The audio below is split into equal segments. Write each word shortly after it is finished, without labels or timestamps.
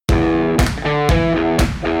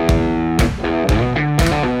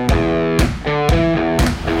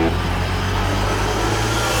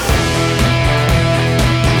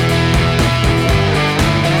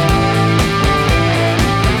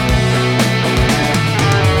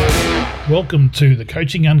Welcome to the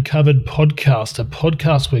Coaching Uncovered podcast, a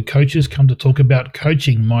podcast where coaches come to talk about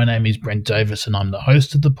coaching. My name is Brent Davis and I'm the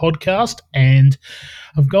host of the podcast, and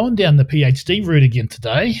I've gone down the PhD route again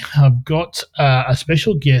today. I've got a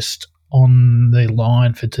special guest on the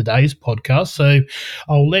line for today's podcast, so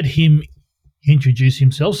I'll let him introduce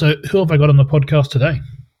himself. So who have I got on the podcast today?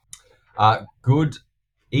 Good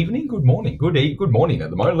evening, good morning. Good morning at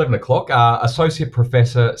the moment, 11 o'clock. Associate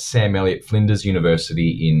Professor Sam Elliott, Flinders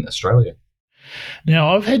University in Australia.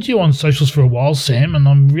 Now, I've had you on socials for a while, Sam, and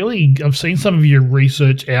I've seen some of your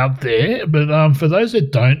research out there, but for those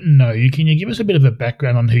that don't know you, can you give us a bit of a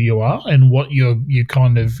background on who you are and what your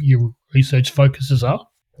research focuses are?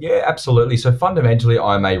 Yeah, absolutely. So fundamentally,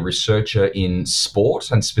 I'm a researcher in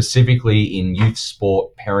sport and specifically in youth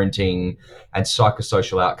sport, parenting, and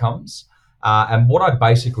psychosocial outcomes. And what I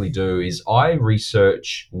basically do is I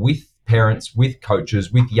research with parents, with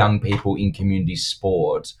coaches, with young people in community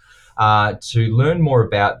sport to learn more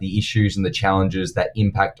about the issues and the challenges that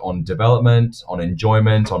impact on development, on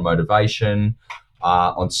enjoyment, on motivation,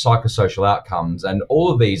 on psychosocial outcomes. And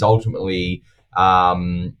all of these ultimately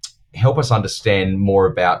help us understand more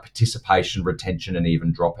about participation, retention, and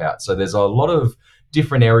even dropout. So there's a lot of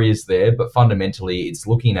different areas there, but fundamentally it's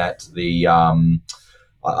looking at the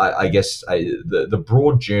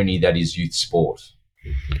broad journey that is youth sport.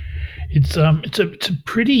 It's a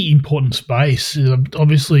pretty important space,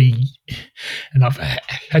 obviously, and I've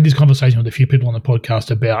had this conversation with a few people on the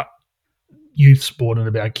podcast about youth sport and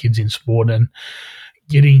about kids in sport, and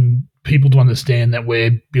getting people to understand that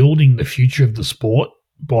we're building the future of the sport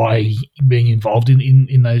by being involved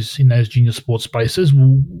in those junior sports spaces.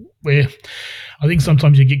 Where I think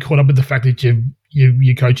sometimes you get caught up with the fact that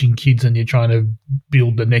you're coaching kids and you're trying to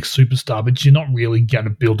build the next superstar, but you're not really going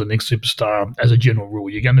to build the next superstar as a general rule.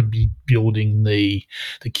 You're going to be building the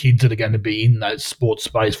kids that are going to be in that sports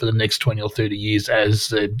space for the next 20 or 30 years as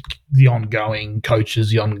the ongoing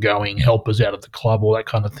coaches, the ongoing helpers out of the club, all that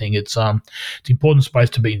kind of thing. It's an important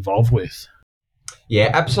space to be involved with.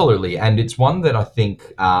 Yeah, absolutely. And it's one that I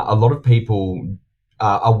think a lot of people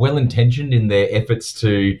are well-intentioned in their efforts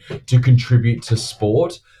to contribute to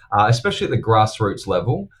sport, especially at the grassroots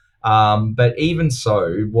level. But even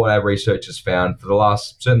so, what our research has found for the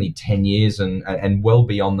last certainly 10 years and well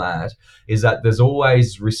beyond that is that there's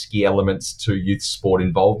always risky elements to youth sport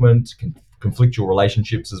involvement. Conflictual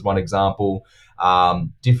relationships is one example,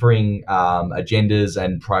 differing agendas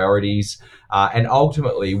and priorities. And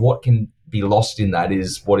ultimately, what can be lost in that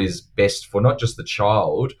is what is best for not just the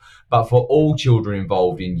child, but for all children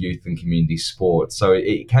involved in youth and community sport. So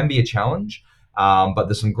it can be a challenge, but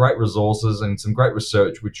there's some great resources and some great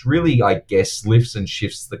research, which really, I guess, lifts and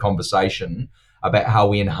shifts the conversation about how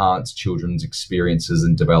we enhance children's experiences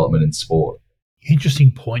and development in sport.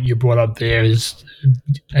 Interesting point you brought up there is,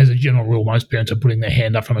 as a general rule, most parents are putting their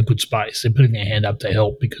hand up from a good space. They're putting their hand up to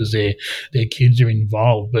help because their kids are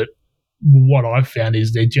involved. But what I've found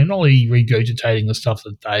is they're generally regurgitating the stuff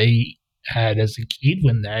that they had as a kid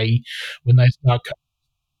when they start.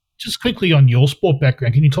 Just quickly on your sport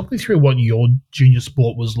background, can you talk me through what your junior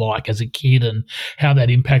sport was like as a kid and how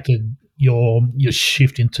that impacted your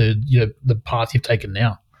shift into the path you've taken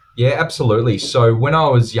now? Yeah, absolutely. So when I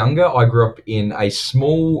was younger, I grew up in a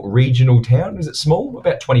small regional town. Is it small?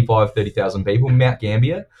 About 25, 30,000 people, Mount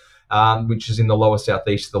Gambier, which is in the lower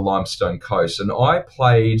southeast of the Limestone Coast. And I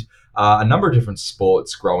played a number of different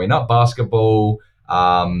sports growing up: basketball,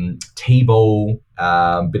 t-ball,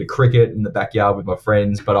 bit of cricket in the backyard with my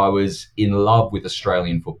friends. But I was in love with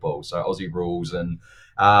Australian football, so Aussie rules. And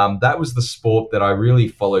that was the sport that I really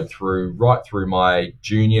followed through right through my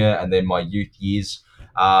junior and then my youth years,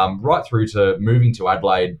 right through to moving to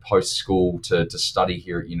Adelaide post-school to study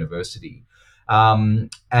here at university. And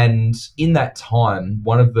in that time,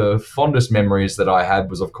 one of the fondest memories that I had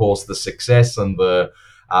was, of course, the success and the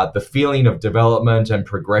feeling of development and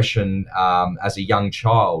progression as a young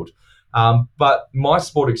child. But my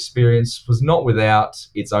sport experience was not without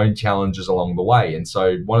its own challenges along the way. And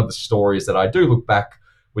so one of the stories that I do look back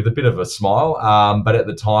with a bit of a smile, but at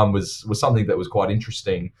the time was something that was quite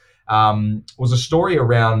interesting, was a story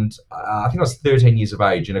around, I think I was 13 years of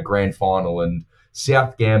age in a grand final, and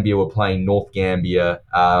South Gambia were playing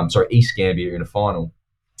East Gambia in a final.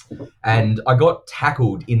 And I got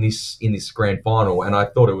tackled in this grand final, and I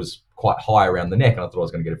thought it was quite high around the neck, and I thought I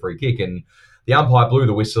was going to get a free kick. And the umpire blew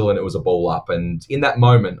the whistle, and it was a ball up. And in that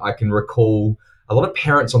moment, I can recall a lot of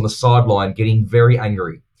parents on the sideline getting very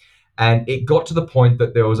angry. And it got to the point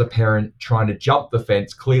that there was a parent trying to jump the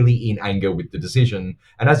fence, clearly in anger with the decision.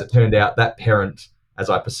 And as it turned out, that parent as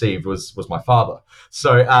I perceived, was my father.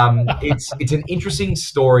 So it's an interesting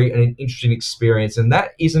story and an interesting experience, and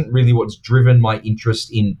that isn't really what's driven my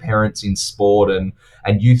interest in parents in sport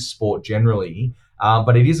and youth sport generally.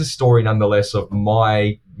 But it is a story nonetheless of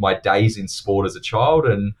my days in sport as a child,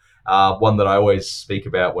 and one that I always speak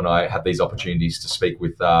about when I have these opportunities to speak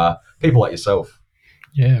with people like yourself.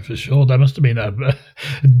 Yeah, for sure. That must have been a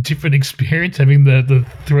different experience having the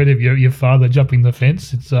threat of your father jumping the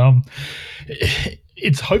fence.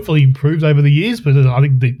 It's hopefully improved over the years, but I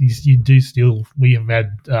think that you do still. We have had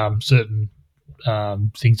certain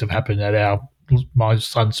things have happened at my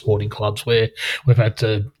son's sporting clubs where we've had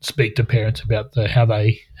to speak to parents about how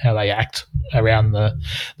they act around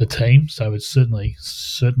the team. So it's certainly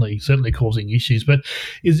causing issues. But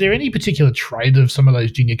is there any particular trait of some of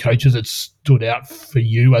those junior coaches that stood out for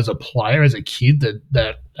you as a player, as a kid,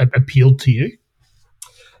 that appealed to you?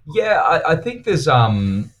 Yeah, I think there's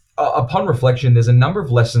upon reflection, there's a number of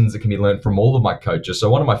lessons that can be learned from all of my coaches. So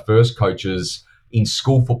one of my first coaches in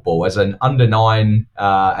school football as an under nine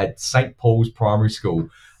at St. Paul's Primary School.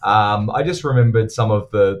 I just remembered some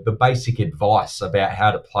of the basic advice about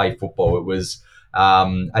how to play football. It was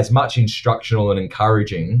as much instructional and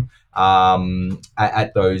encouraging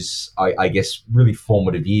at those, I guess, really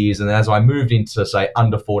formative years. And then as I moved into, say,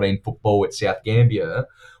 under 14 football at South Gambia,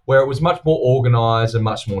 where it was much more organised and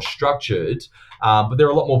much more structured, but there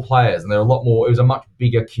are a lot more players and there are a lot more. It was a much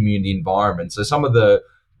bigger community environment. So some of the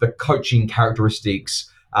coaching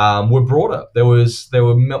characteristics were broader. There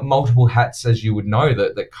were multiple hats, as you would know,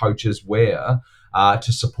 that coaches wear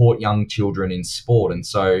to support young children in sport, and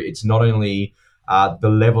so it's not only the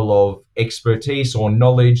level of expertise or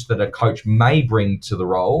knowledge that a coach may bring to the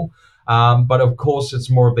role, but of course it's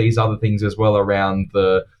more of these other things as well around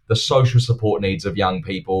the social support needs of young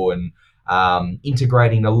people and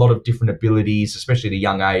integrating a lot of different abilities, especially at a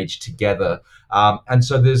young age, together. And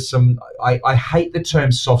so there's I hate the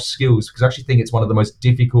term soft skills because I actually think it's one of the most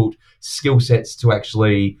difficult skill sets to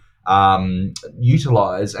actually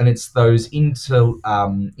utilize. And it's those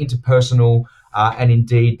interpersonal and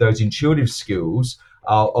indeed those intuitive skills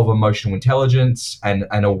of emotional intelligence and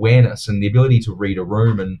awareness and the ability to read a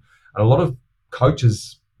room. And a lot of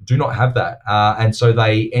coaches do not have that. And so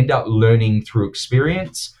they end up learning through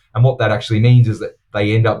experience. And what that actually means is that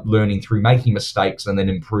they end up learning through making mistakes and then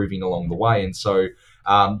improving along the way. And so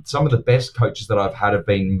some of the best coaches that I've had have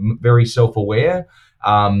been very self-aware,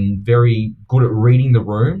 very good at reading the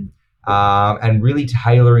room, and really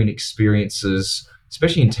tailoring experiences,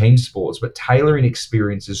 especially in team sports, but tailoring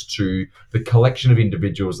experiences to the collection of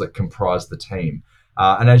individuals that comprise the team.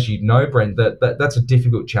 And as you know, Brent, that's a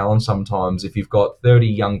difficult challenge sometimes. If you've got 30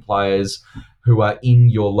 young players who are in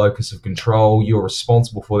your locus of control, you're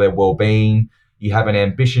responsible for their well-being, you have an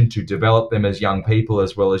ambition to develop them as young people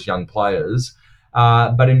as well as young players.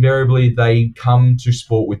 But invariably, they come to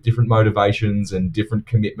sport with different motivations and different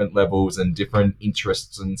commitment levels and different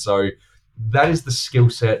interests. And so that is the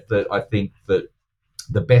skill set that I think that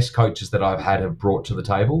the best coaches that I've had have brought to the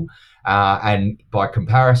table. And by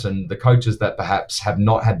comparison, the coaches that perhaps have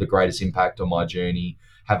not had the greatest impact on my journey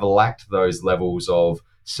have lacked those levels of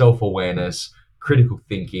self-awareness, critical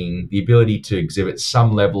thinking, the ability to exhibit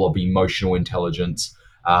some level of emotional intelligence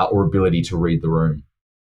or ability to read the room.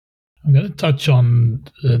 I'm going to touch on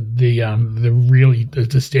the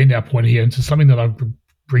standout point here, and it's something that I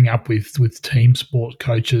bring up with team sport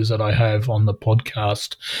coaches that I have on the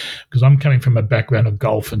podcast, because I'm coming from a background of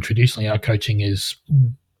golf, and traditionally our coaching is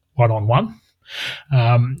one-on-one.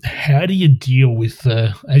 How do you deal with,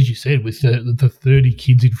 as you said, with the 30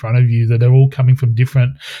 kids in front of you that are all coming from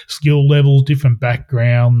different skill levels, different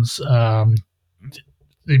backgrounds?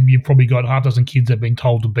 You've probably got half a dozen kids that have been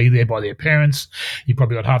told to be there by their parents. You've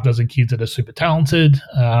probably got half a dozen kids that are super talented.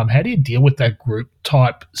 How do you deal with that group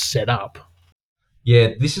type setup? Yeah,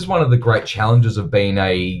 this is one of the great challenges of being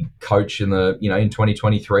a coach in in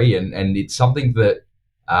 2023, and it's something that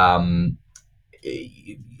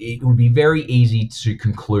it would be very easy to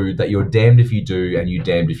conclude that you're damned if you do and you're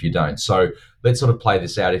damned if you don't. So let's sort of play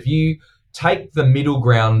this out. If you take the middle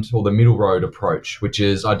ground or the middle road approach, which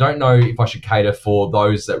is I don't know if I should cater for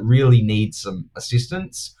those that really need some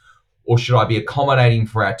assistance, or should I be accommodating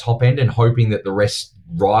for our top end and hoping that the rest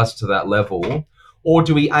rise to that level, or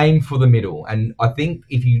do we aim for the middle? And I think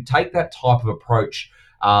if you take that type of approach,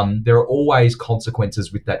 there are always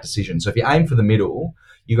consequences with that decision. So if you aim for the middle,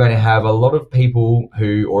 you're going to have a lot of people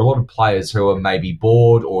or a lot of players who are maybe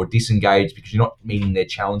bored or disengaged because you're not meeting their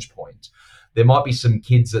challenge point. There might be some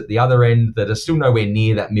kids at the other end that are still nowhere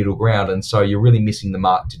near that middle ground, and so you're really missing the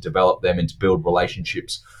mark to develop them and to build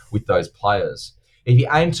relationships with those players. If you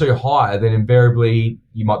aim too high, then invariably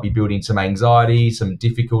you might be building some anxiety, some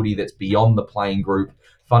difficulty that's beyond the playing group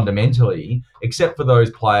fundamentally, except for those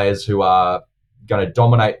players who are going to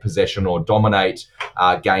dominate possession or dominate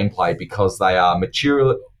gameplay because they are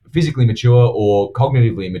mature, physically mature or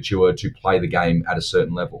cognitively mature to play the game at a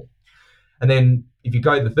certain level. And then if you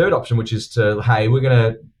go the third option, which is to, hey, we're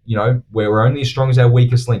going to, we're only as strong as our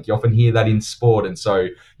weakest link. You often hear that in sport. And so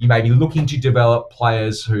you may be looking to develop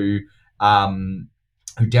players who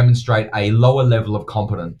demonstrate a lower level of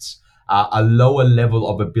competence, a lower level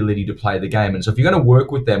of ability to play the game. And so if you're going to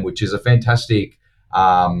work with them, which is a fantastic,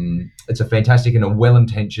 it's a fantastic and a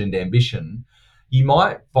well-intentioned ambition, you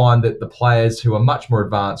might find that the players who are much more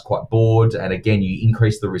advanced, quite bored, and again, you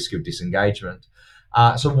increase the risk of disengagement.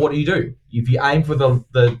 So what do? If you aim for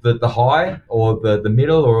the high or the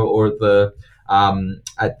middle or the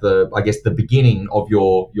at the, I guess, the beginning of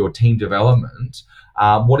your team development,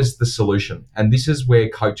 what is the solution? And this is where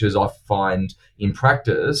coaches, I find in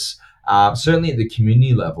practice, certainly at the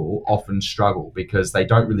community level, often struggle because they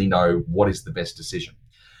don't really know what is the best decision.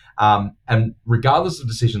 And regardless of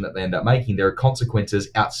the decision that they end up making, there are consequences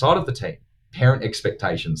outside of the team. Parent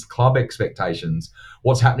expectations, club expectations,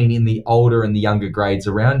 what's happening in the older and the younger grades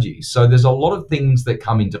around you. So there's a lot of things that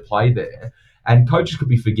come into play there. And coaches could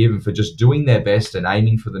be forgiven for just doing their best and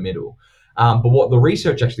aiming for the middle. But what the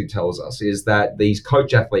research actually tells us is that these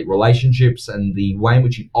coach-athlete relationships and the way in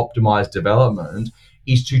which you optimize development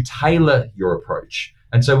is to tailor your approach.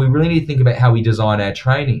 And so we really need to think about how we design our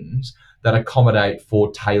trainings that accommodate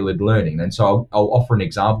for tailored learning. And so I'll offer an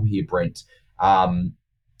example here, Brent.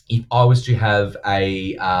 If I was to have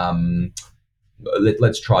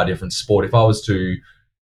let's try a different sport. If I was to,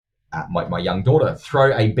 my young daughter,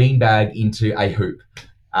 throw a beanbag into a hoop,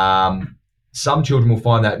 some children will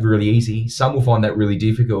find that really easy, some will find that really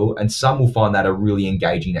difficult, and some will find that a really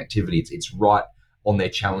engaging activity. It's right on their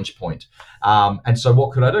challenge point. And so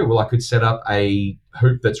what could I do? Well, I could set up a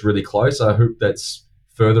hoop that's really close, a hoop that's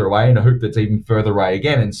further away, and a hoop that's even further away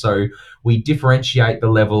again. And so we differentiate the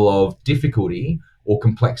level of difficulty or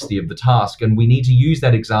complexity of the task. And we need to use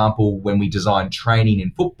that example when we design training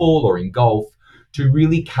in football or in golf to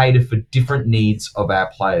really cater for different needs of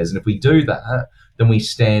our players. And if we do that, then we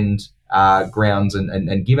stand grounds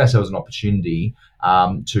and give ourselves an opportunity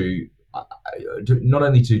to not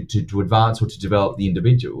only to advance or to develop the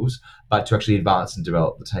individuals, but to actually advance and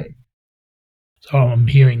develop the team. So I'm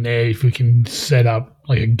hearing there, if we can set up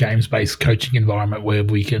like a games-based coaching environment where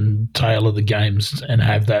we can tailor the games and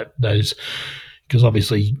have those, because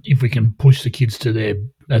obviously if we can push the kids to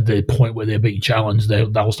at their point where they're being challenged,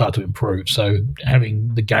 they'll start to improve. So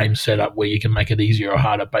having the game set up where you can make it easier or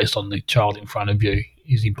harder based on the child in front of you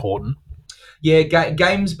is important. Yeah,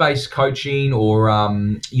 games-based coaching or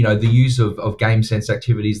the use of game sense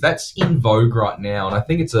activities, that's in vogue right now, and I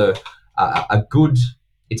think it's a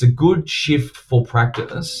good shift for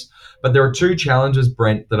practice. But there are two challenges,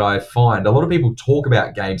 Brent, that I find. A lot of people talk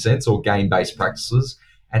about game sense or game-based practices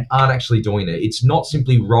and aren't actually doing it. It's not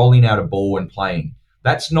simply rolling out a ball and playing.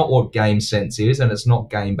 That's not what game sense is, and it's not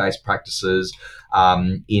game-based practices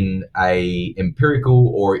in a empirical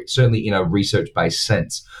or certainly in a research-based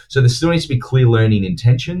sense. So there still needs to be clear learning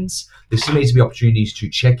intentions. There still needs to be opportunities to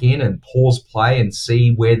check in and pause play and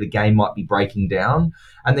see where the game might be breaking down,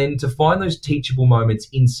 and then to find those teachable moments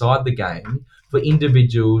inside the game for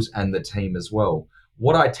individuals and the team as well.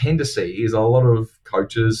 What I tend to see is a lot of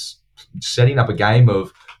coaches setting up a game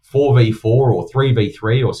of 4v4 or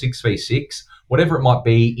 3v3 or 6v6, whatever it might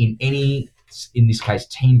be in this case,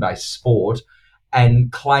 team-based sport,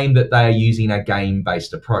 and claim that they are using a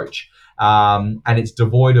game-based approach. And it's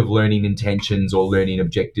devoid of learning intentions or learning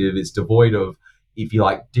objective. It's devoid of, if you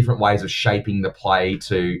like, different ways of shaping the play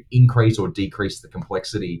to increase or decrease the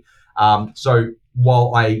complexity. So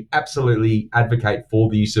while I absolutely advocate for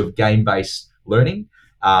the use of game-based learning,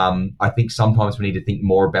 I think sometimes we need to think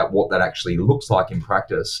more about what that actually looks like in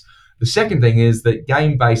practice. The second thing is that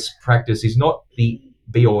game-based practice is not the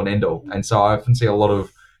be-all and end-all. And so I often see a lot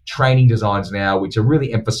of training designs now which are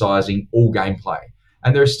really emphasizing all gameplay.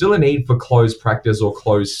 And there's still a need for closed practice or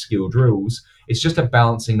closed skill drills. It's just a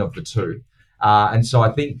balancing of the two. And so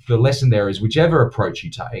I think the lesson there is whichever approach you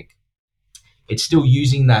take, it's still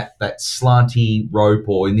using that slanty rope,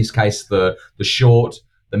 or in this case, the short,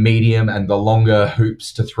 the medium, and the longer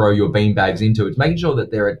hoops to throw your beanbags into. It's making sure that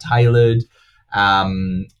there are tailored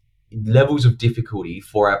levels of difficulty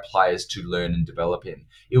for our players to learn and develop in.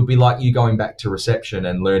 It would be like you going back to reception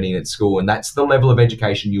and learning at school, and that's the level of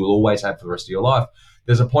education you will always have for the rest of your life.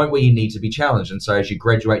 There's a point where you need to be challenged, and so as you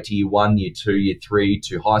graduate to year 1, year 2, year 3,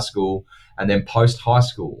 to high school, and then post high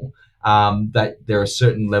school, that there are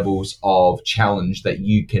certain levels of challenge that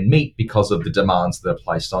you can meet because of the demands that are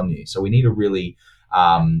placed on you. So we need to really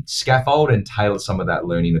scaffold and tailor some of that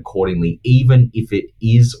learning accordingly, even if it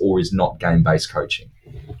is or is not game-based coaching.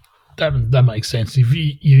 That makes sense. If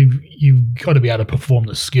you've got to be able to perform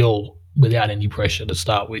the skill without any pressure to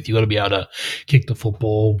start with. You've got to be able to kick the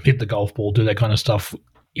football, hit the golf ball, do that kind of stuff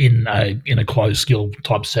in a closed skill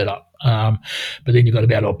type setup. But then you've got to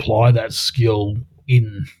be able to apply that skill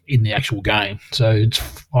in the actual game. So it's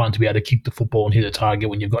fine to be able to kick the football and hit a target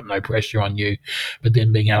when you've got no pressure on you, but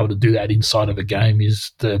then being able to do that inside of a game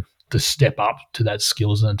is the step up to that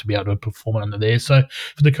skills and to be able to perform it under there. So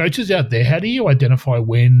for the coaches out there, how do you identify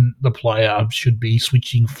when the player should be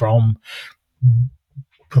switching from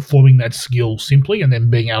performing that skill simply and then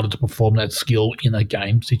being able to perform that skill in a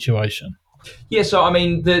game situation? Yeah, so I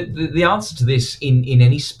mean, the answer to this in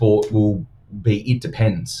any sport will be it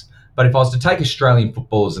depends. But if I was to take Australian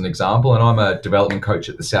football as an example, and I'm a development coach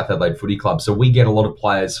at the South Adelaide Footy Club, so we get a lot of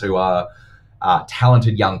players who are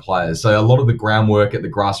talented young players. So a lot of the groundwork at the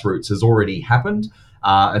grassroots has already happened.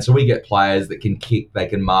 And so we get players that can kick, they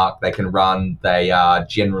can mark, they can run. They are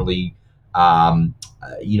generally,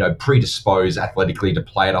 predisposed athletically to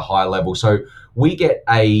play at a high level. So we get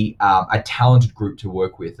a talented group to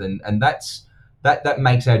work with, and that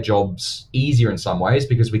makes our jobs easier in some ways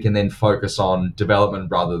because we can then focus on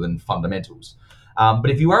development rather than fundamentals.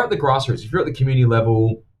 But if you are at the grassroots, if you're at the community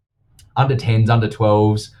level, under 10s, under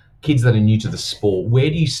 12s, kids that are new to the sport, where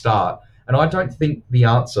do you start? And I don't think the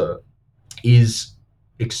answer is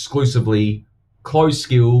exclusively closed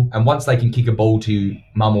skill, and once they can kick a ball to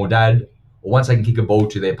mum or dad, or once they can kick a ball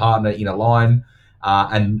to their partner in a line,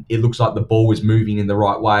 and it looks like the ball is moving in the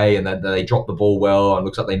right way and that they drop the ball well and it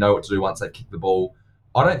looks like they know what to do once they kick the ball.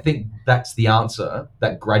 I don't think that's the answer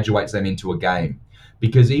that graduates them into a game.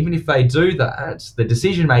 Because even if they do that, the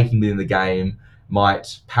decision making within the game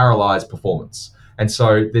might paralyze performance. And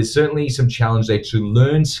so there's certainly some challenge there to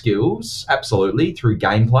learn skills, absolutely, through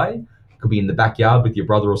gameplay. It could be in the backyard with your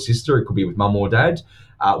brother or sister. It could be with mum or dad,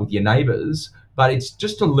 with your neighbours. But it's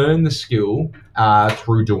just to learn the skill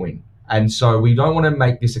through doing. And so we don't want to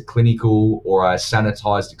make this a clinical or a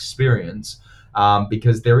sanitized experience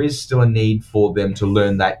because there is still a need for them to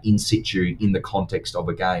learn that in situ in the context of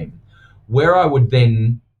a game. Where I would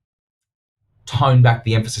then tone back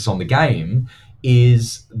the emphasis on the game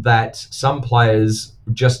is that some players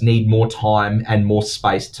just need more time and more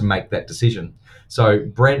space to make that decision. So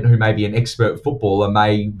Brent, who may be an expert footballer,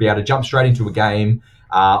 may be able to jump straight into a game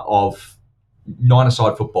of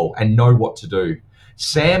nine-a-side football and know what to do.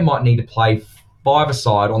 Sam might need to play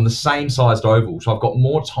five-a-side on the same sized oval. So I've got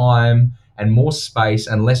more time and more space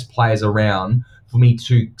and less players around for me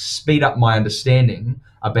to speed up my understanding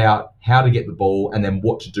about how to get the ball and then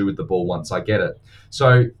what to do with the ball once I get it.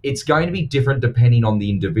 So it's going to be different depending on the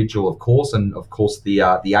individual, of course, and of course the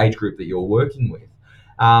age group that you're working with.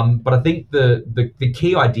 But I think the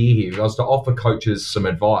key idea here, if I was to offer coaches some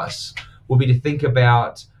advice, would be to think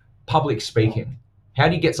about public speaking. How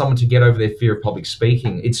do you get someone to get over their fear of public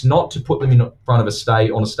speaking? It's not to put them in front of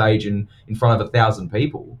on a stage in front of 1,000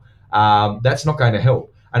 people. That's not going to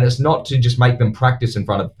help. And it's not to just make them practice in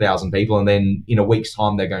front of 1,000 people and then in a week's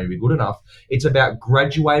time they're going to be good enough. It's about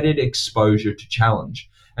graduated exposure to challenge.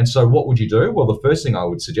 And so what would you do? Well, the first thing I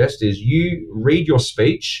would suggest is you read your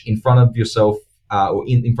speech in front of yourself or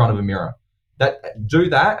in front of a mirror. Do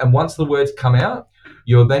that, and once the words come out,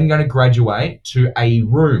 you're then going to graduate to a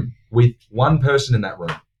room with one person in that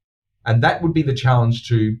room. And that would be the challenge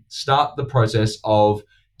to start the process of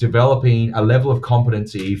developing a level of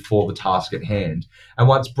competency for the task at hand. And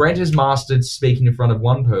once Brent has mastered speaking in front of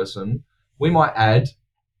one person, we might add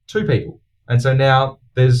two people. And so now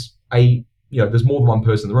there's more than one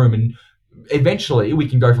person in the room, and eventually we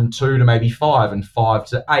can go from 2 to maybe 5 and 5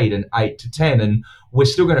 to 8 and 8 to 10. And we're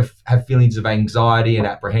still going to have feelings of anxiety and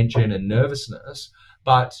apprehension and nervousness,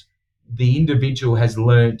 but the individual has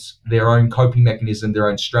learnt their own coping mechanism, their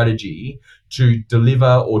own strategy to deliver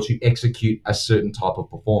or to execute a certain type of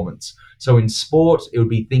performance. So in sport, it would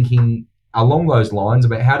be thinking along those lines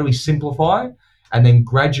about how do we simplify and then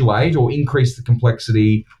graduate or increase the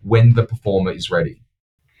complexity when the performer is ready.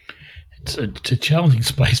 It's a challenging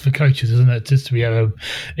space for coaches, isn't it? Just to be able to,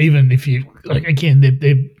 even if you, like, again,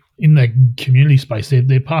 they're in the community space,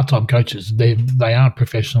 they're part-time coaches. They aren't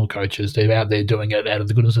professional coaches. They're out there doing it out of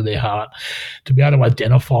the goodness of their heart. To be able to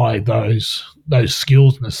identify those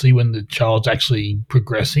skills and to see when the child's actually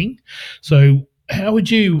progressing. So how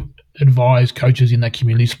would you advise coaches in that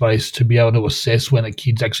community space to be able to assess when a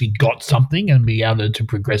kid's actually got something and be able to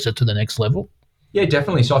progress it to the next level? Yeah,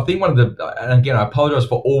 definitely. So I think one of and again, I apologize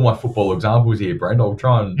for all my football examples here, Brent. I'll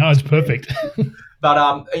try and, No, it's perfect.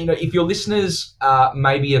 but if your listeners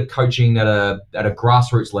maybe are coaching at a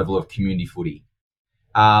grassroots level of community footy,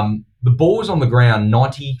 the ball is on the ground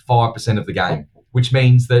 95% of the game, which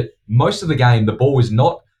means that most of the game the ball is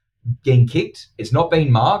not getting kicked, it's not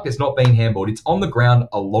being marked, it's not being handballed, it's on the ground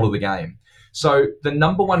a lot of the game. So the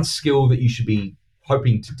number one skill that you should be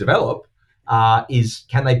hoping to develop is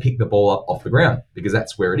can they pick the ball up off the ground, because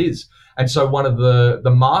that's where it is. And so one of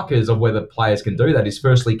the markers of whether players can do that is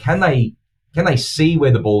firstly, can they see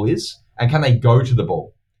where the ball is, and can they go to the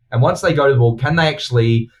ball? And once they go to the ball, can they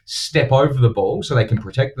actually step over the ball so they can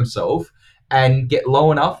protect themselves and get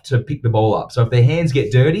low enough to pick the ball up? So if their hands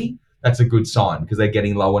get dirty, that's a good sign because they're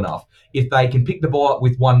getting low enough. If they can pick the ball up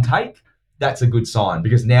with one take, that's a good sign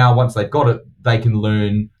because now once they've got it, they can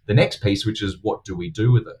learn the next piece, which is what do we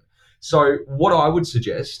do with it? So what I would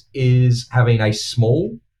suggest is having a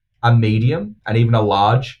small, a medium, and even a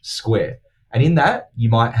large square. And in that, you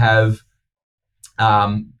might have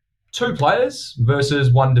two players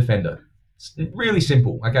versus one defender. It's really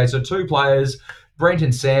simple. Okay, so two players. Brent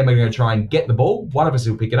and Sam are going to try and get the ball. One of us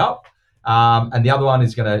will pick it up, and the other one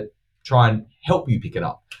is going to try and help you pick it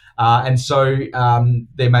up. And so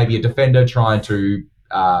there may be a defender trying to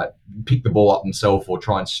pick the ball up themselves or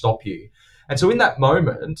try and stop you. And so in that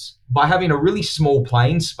moment, by having a really small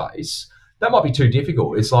playing space, that might be too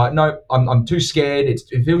difficult. It's like, no, I'm too scared.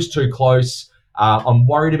 It feels too close. I'm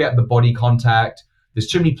worried about the body contact. There's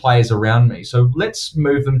too many players around me. So let's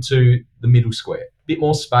move them to the middle square. Bit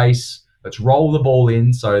more space. Let's roll the ball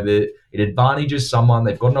in so that it advantages someone.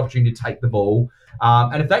 They've got an opportunity to take the ball.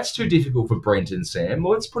 And if that's too difficult for Brent and Sam,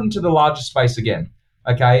 well, let's put them to the larger space again.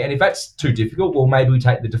 Okay. And if that's too difficult, well, maybe we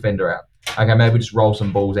take the defender out. Okay. Maybe we just roll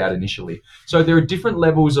some balls out initially. So there are different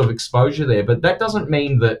levels of exposure there, but that doesn't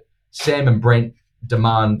mean that Sam and Brent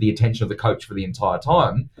demand the attention of the coach for the entire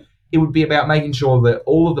time. It would be about making sure that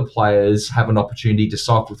all of the players have an opportunity to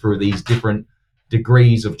cycle through these different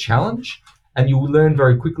degrees of challenge. And you'll learn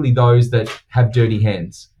very quickly those that have dirty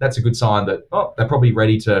hands. That's a good sign that, they're probably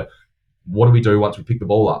ready to, what do we do once we pick the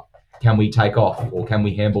ball up? Can we take off or can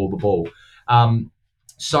we handball the ball?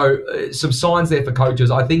 Some signs there for coaches.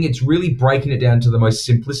 I think it's really breaking it down to the most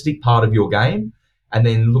simplistic part of your game and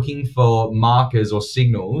then looking for markers or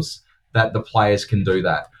signals that the players can do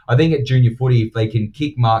that. I think at junior footy, if they can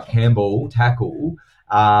kick, mark, handball, tackle,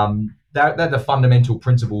 they're the fundamental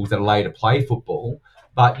principles that allow you to play football.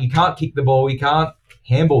 But you can't kick the ball, you can't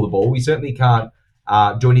handball the ball, you certainly can't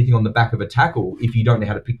do anything on the back of a tackle if you don't know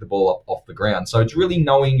how to pick the ball up off the ground. So it's really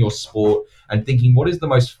knowing your sport and thinking what is the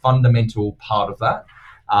most fundamental part of that,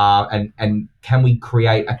 and can we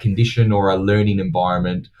create a condition or a learning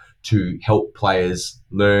environment to help players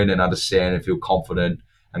learn and understand and feel confident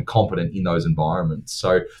and competent in those environments.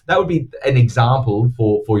 So that would be an example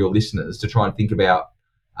for your listeners to try and think about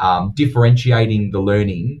differentiating the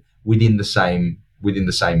learning within the same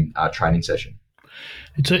training session.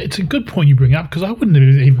 It's a good point you bring up because I wouldn't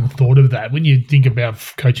have even thought of that. When you think about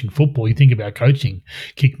coaching football, you think about coaching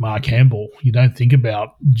kick, mark, handball. You don't think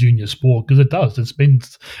about junior sport because it does.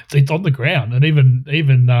 It's on the ground, and even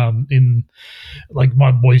in like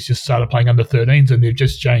my boys just started playing under 13s and they've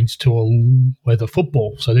just changed to a leather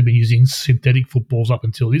football. So they've been using synthetic footballs up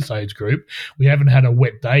until this age group. We haven't had a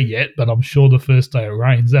wet day yet, but I'm sure the first day it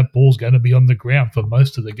rains, that ball's going to be on the ground for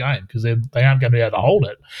most of the game because they aren't going to be able to hold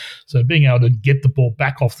it. So being able to get the ball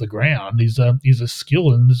back off the ground is a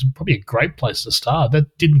skill, and it's probably a great place to start.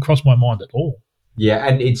 That didn't cross my mind at all. Yeah,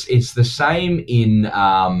 and it's the same in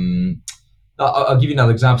I'll give you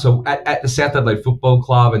another example. So at the South Adelaide Football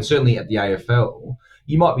Club and certainly at the AFL,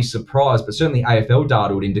 you might be surprised, but certainly AFL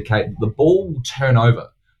data would indicate the ball will turn over.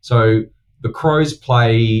 So the Crows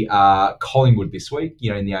play Collingwood this week,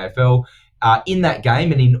 in the AFL. In that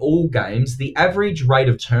game and in all games, the average rate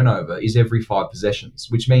of turnover is every 5 possessions,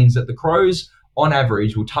 which means that the Crows, on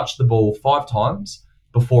average, will touch the ball 5 times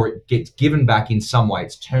before it gets given back in some way.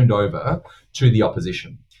 It's turned over to the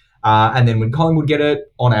opposition. And then when Collingwood get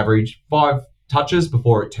it, on average, 5 touches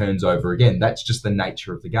before it turns over again. That's just the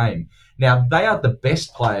nature of the game. Now, they are the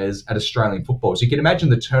best players at Australian football. So you can imagine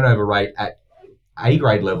the turnover rate at A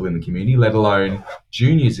grade level in the community, let alone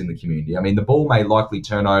juniors in the community. I mean, the ball may likely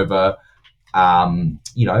turn over,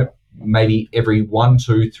 maybe every 1,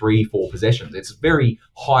 2, 3, 4 possessions. It's a very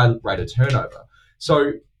high rate of turnover.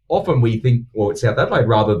 So often we think, well, at South Adelaide,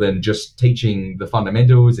 rather than just teaching the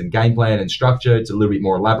fundamentals and game plan and structure, it's a little bit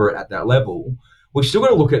more elaborate at that level. We've still got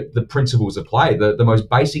to look at the principles of play, the most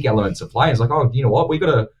basic elements of play. It's like, you know what, we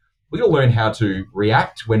got to learn how to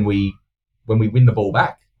react when we win the ball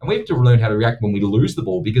back, and we have to learn how to react when we lose the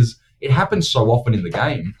ball, because it happens so often in the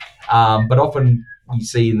game, but often you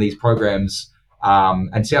see in these programs,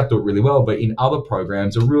 and South do it really well, but in other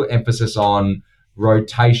programs, a real emphasis on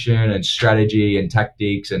rotation and strategy and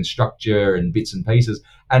tactics and structure and bits and pieces.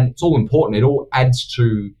 And it's all important. It all adds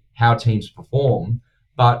to how teams perform,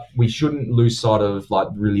 but we shouldn't lose sight of like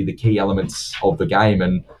really the key elements of the game.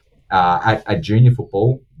 And at junior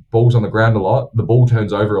football, ball's on the ground a lot, the ball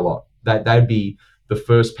turns over a lot. That'd be the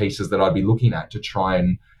first pieces that I'd be looking at to try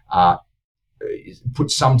and uh,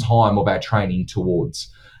 put some time of our training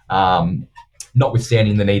towards.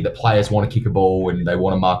 Notwithstanding the need that players want to kick a ball and they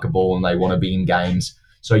want to mark a ball and they want to be in games.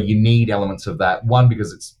 So you need elements of that. One,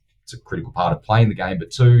 because it's a critical part of playing the game,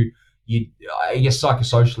 but two, I guess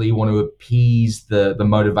psychosocially you want to appease the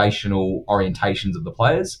motivational orientations of the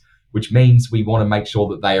players, which means we want to make sure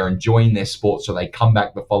that they are enjoying their sport so they come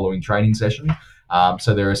back the following training session.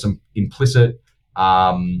 So there are some implicit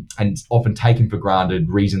and often taken for granted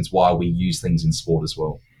reasons why we use things in sport as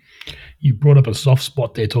well. You brought up a soft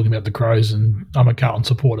spot there talking about the Crows, and I'm a Carlton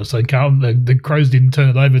supporter. So Carlton, the Crows didn't turn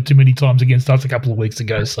it over too many times against us a couple of weeks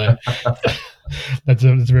ago. So that's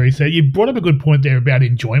very sad. You brought up a good point there about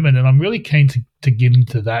enjoyment, and I'm really keen to get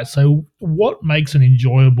into that. So what makes an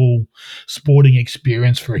enjoyable sporting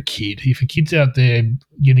experience for a kid? If a kid's out there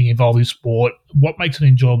getting involved in sport, what makes an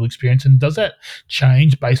enjoyable experience, and does that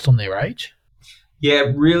change based on their age?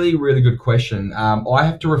 Yeah, really, really good question. I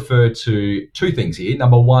have to refer to two things here.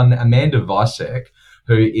 Number one, Amanda Vicek,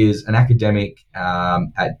 who is an academic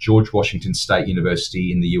at George Washington State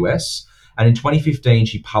University in the US. And in 2015,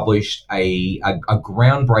 she published a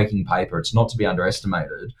groundbreaking paper, it's not to be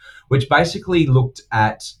underestimated, which basically looked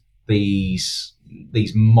at these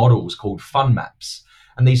models called fun maps.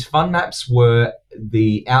 And these fun maps were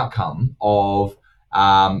the outcome of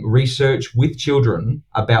research with children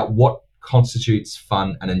about what constitutes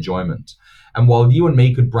fun and enjoyment. And while you and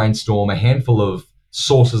me could brainstorm a handful of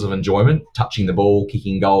sources of enjoyment, touching the ball,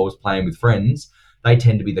 kicking goals, playing with friends, they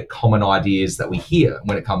tend to be the common ideas that we hear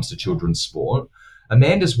when it comes to children's sport.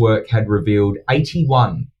 Amanda's work had revealed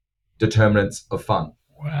 81 determinants of fun.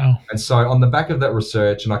 Wow. And so on the back of that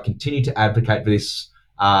research, and I continue to advocate for this,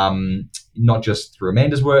 not just through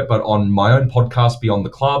Amanda's work, but on my own podcast, Beyond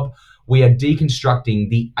the Club, we are deconstructing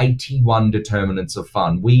the 81 determinants of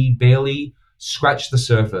fun. We barely scratch the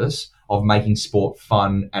surface of making sport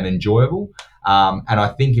fun and enjoyable. And I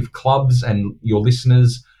think if clubs and your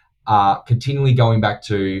listeners are continually going back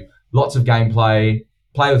to lots of gameplay,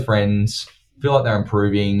 play with friends, feel like they're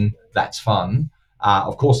improving, that's fun.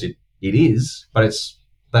 Of course it is, but it's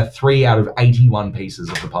the 3 out of 81 pieces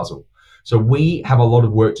of the puzzle. So we have a lot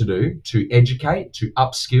of work to do to educate, to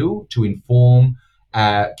upskill, to inform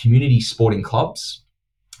community sporting clubs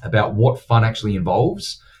about what fun actually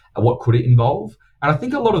involves and what could it involve. And I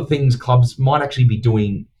think a lot of things clubs might actually be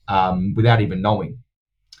doing without even knowing.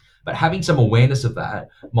 But having some awareness of that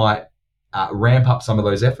might ramp up some of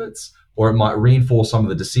those efforts, or it might reinforce some of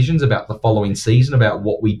the decisions about the following season, about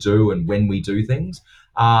what we do and when we do things.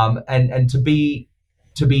 And to be,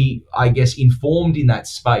 I guess, informed in that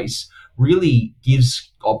space really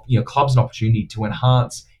gives clubs an opportunity to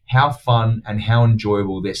enhance how fun and how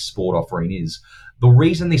enjoyable their sport offering is. The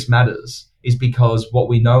reason this matters is because what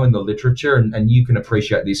we know in the literature, and you can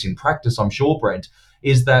appreciate this in practice, I'm sure, Brent,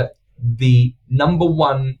 is that the number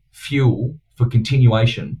one fuel for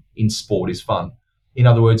continuation in sport is fun. In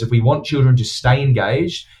other words, if we want children to stay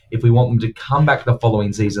engaged, if we want them to come back the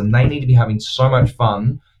following season, they need to be having so much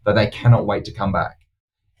fun that they cannot wait to come back.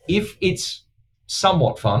 If it's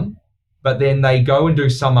somewhat fun, but then they go and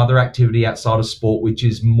do some other activity outside of sport which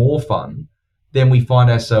is more fun, then we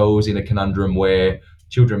find ourselves in a conundrum where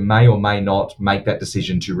children may or may not make that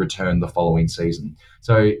decision to return the following season.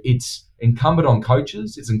 So it's incumbent on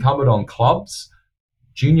coaches, it's incumbent on clubs,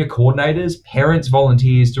 junior coordinators, parents,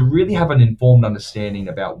 volunteers to really have an informed understanding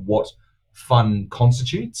about what fun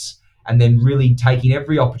constitutes, and then really taking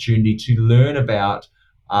every opportunity to learn about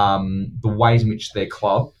the ways in which their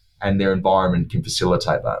club and their environment can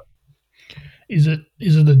facilitate that.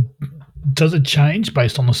 Does it change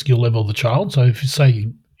based on the skill level of the child? So if you say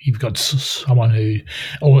you've got someone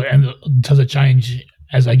and does it change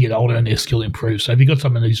as they get older and their skill improves? So if you've got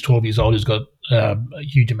someone who's 12 years old who's got a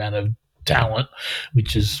huge amount of talent,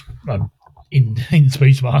 which is in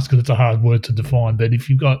speech marks because it's a hard word to define, but if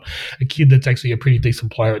you've got a kid that's actually a pretty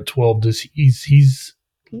decent player at 12, is his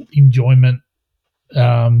enjoyment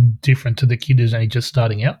different to the kid who's only just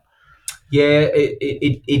starting out? Yeah,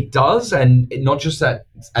 it does, and not just at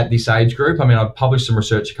this age group. I mean, I published some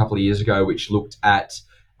research a couple of years ago which looked at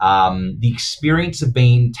the experience of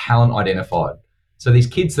being talent identified. So these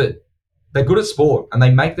kids that they're good at sport and they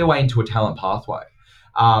make their way into a talent pathway.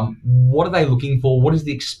 What are they looking for? What is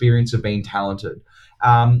the experience of being talented?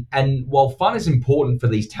 And while fun is important for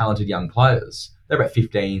these talented young players, they're about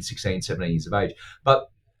 15, 16, 17 years of age. But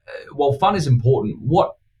while fun is important,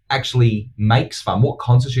 what actually makes fun, what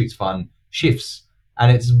constitutes fun, shifts.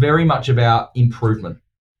 And it's very much about improvement.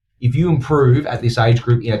 If you improve at this age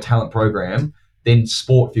group in a talent program, then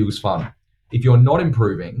sport feels fun. If you're not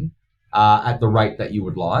improving at the rate that you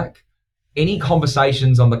would like, any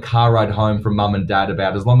conversations on the car ride home from mum and dad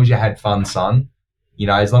about as long as you had fun, son,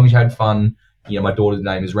 as long as you had fun, my daughter's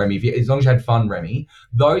name is Remy, as long as you had fun, Remy,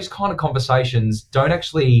 those kind of conversations don't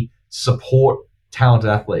actually support talented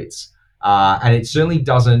athletes. And it certainly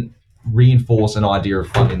doesn't reinforce an idea of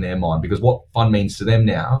fun in their mind, because what fun means to them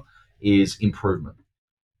now is improvement.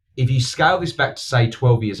 If you scale this back to, say,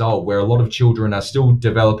 12 years old, where a lot of children are still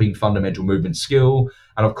developing fundamental movement skill,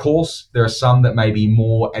 and of course, there are some that may be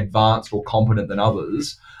more advanced or competent than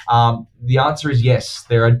others, the answer is yes.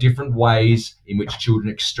 There are different ways in which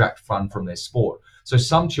children extract fun from their sport. So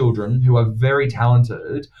some children who are very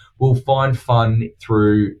talented will find fun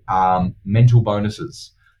through mental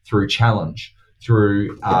bonuses, through challenge,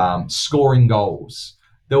 through scoring goals.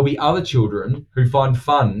 There'll be other children who find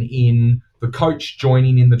fun in the coach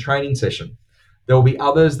joining in the training session. There will be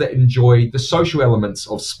others that enjoy the social elements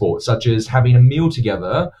of sport, such as having a meal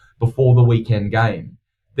together before the weekend game.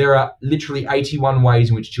 There are literally 81 ways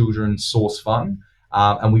in which children source fun,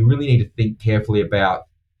 and we really need to think carefully about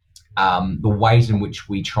the ways in which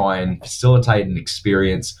we try and facilitate an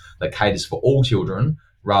experience that caters for all children,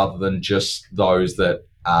 rather than just those that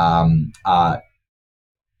are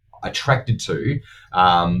attracted to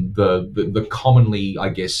the commonly, I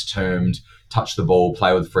guess, termed touch the ball,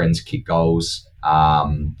 play with friends, kick goals,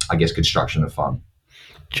 construction of fun.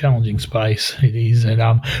 Challenging space it is,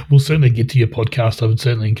 and we'll certainly get to your podcast. I would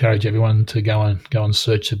certainly encourage everyone to go and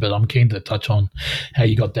search it, but I'm keen to touch on how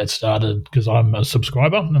you got that started, because I'm a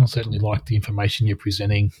subscriber and I certainly like the information you're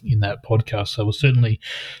presenting in that podcast, so we'll certainly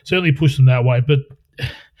push them that way. But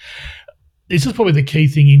this is probably the key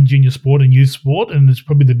thing in junior sport and youth sport, and it's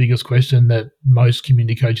probably the biggest question that most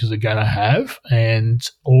community coaches are going to have. And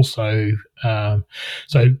also,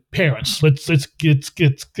 so parents, let's get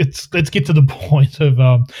to the point of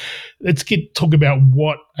talk about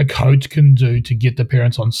what a coach can do to get the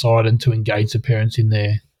parents on side and to engage the parents in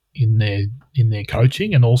their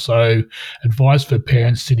coaching, and also advice for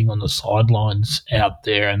parents sitting on the sidelines out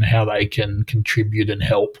there and how they can contribute and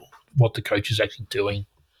help what the coach is actually doing.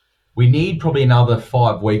 We need probably another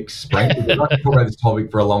 5 weeks, Brent, because I've talked about this topic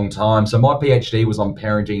for a long time. So my PhD was on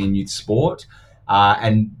parenting in youth sport,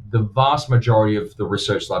 and the vast majority of the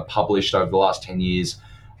research that I've published over the last 10 years,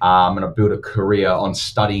 and I've built a career on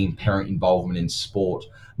studying parent involvement in sport.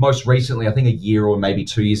 Most recently, I think a year or maybe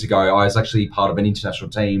 2 years ago, I was actually part of an international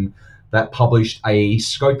team that published a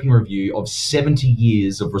scoping review of 70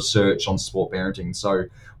 years of research on sport parenting. So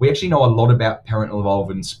we actually know a lot about parental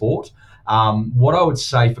involvement in sport. What I would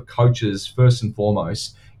say for coaches, first and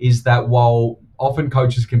foremost, is that while often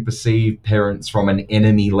coaches can perceive parents from an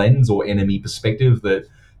enemy lens or enemy perspective, that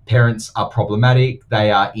parents are problematic,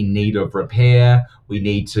 they are in need of repair, we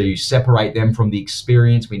need to separate them from the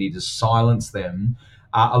experience, we need to silence them.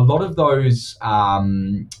 A lot of those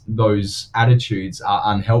attitudes are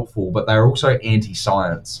unhelpful, but they're also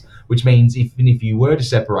anti-science, which means even if you were to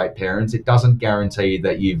separate parents, it doesn't guarantee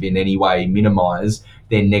that you've in any way minimized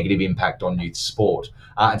their negative impact on youth sport.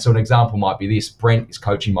 And so an example might be this: Brent is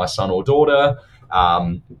coaching my son or daughter.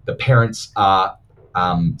 The parents are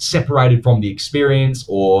separated from the experience,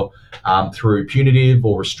 or through punitive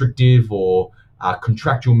or restrictive or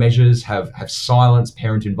contractual measures have silenced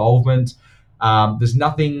parent involvement. There's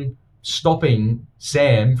nothing stopping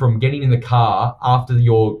Sam from getting in the car after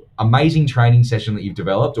your amazing training session that you've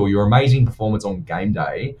developed or your amazing performance on game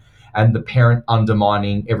day, and the parent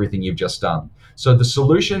undermining everything you've just done. So the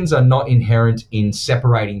solutions are not inherent in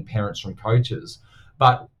separating parents from coaches,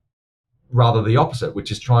 but rather the opposite, which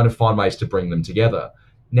is trying to find ways to bring them together.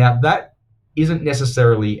 Now, that isn't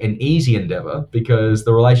necessarily an easy endeavor, because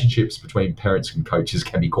the relationships between parents and coaches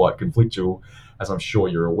can be quite conflictual, as I'm sure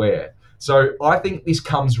you're aware. So I think this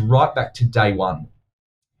comes right back to day one.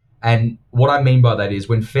 And what I mean by that is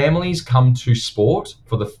when families come to sport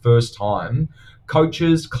for the first time,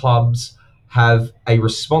 coaches, clubs have a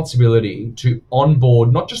responsibility to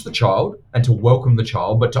onboard not just the child and to welcome the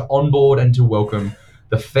child, but to onboard and to welcome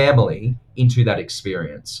the family into that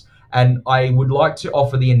experience. And I would like to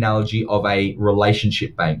offer the analogy of a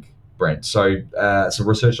relationship bank, Brent. So some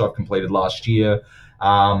research I've completed last year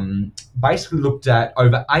basically looked at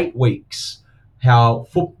over 8 weeks how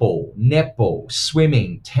football, netball,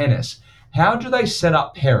 swimming, tennis, how do they set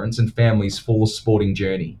up parents and families for the sporting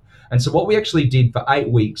journey? And so what we actually did for 8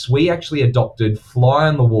 weeks, we actually adopted fly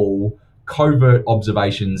on the wall covert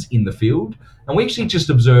observations in the field. And we actually just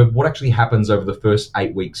observed what actually happens over the first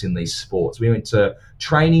 8 weeks in these sports. We went to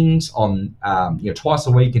trainings on twice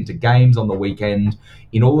a week, into games on the weekend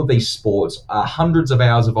in all of these sports, hundreds of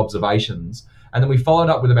hours of observations. And then we followed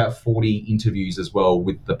up with about 40 interviews as well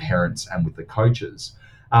with the parents and with the coaches.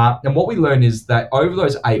 And what we learned is that over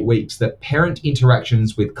those 8 weeks, that parent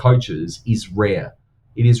interactions with coaches is rare.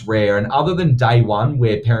 It is rare. And other than day one,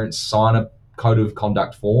 where parents sign a code of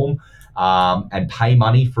conduct form and pay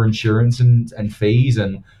money for insurance and fees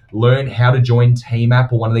and learn how to join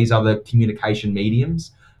TeamApp or one of these other communication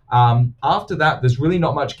mediums, after that, there's really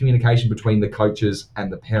not much communication between the coaches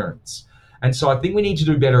and the parents. And so I think we need to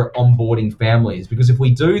do better at onboarding families, because if we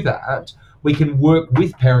do that, we can work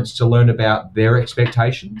with parents to learn about their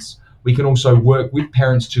expectations. We can also work with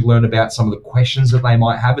parents to learn about some of the questions that they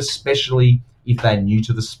might have, especially if they're new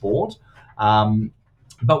to the sport.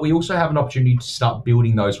 But we also have an opportunity to start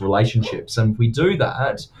building those relationships. And if we do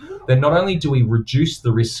that, then not only do we reduce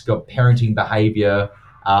the risk of parenting behavior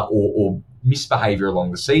or misbehavior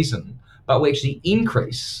along the season, but we actually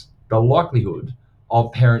increase the likelihood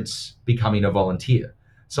of parents becoming a volunteer.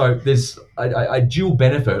 So there's a dual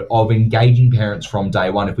benefit of engaging parents from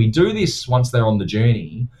day one. If we do this once they're on the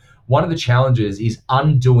journey, one of the challenges is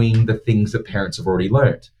undoing the things that parents have already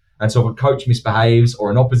learned. And so if a coach misbehaves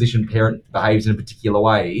or an opposition parent behaves in a particular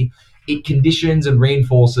way, it conditions and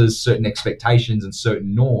reinforces certain expectations and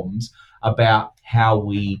certain norms about how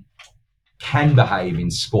we can behave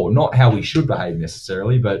in sport, not how we should behave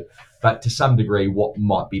necessarily, but to some degree what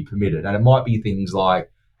might be permitted. And it might be things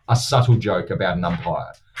like a subtle joke about an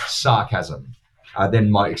umpire, sarcasm,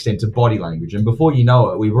 then might extend to body language. And before you know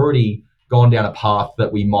it, we've already gone down a path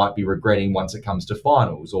that we might be regretting once it comes to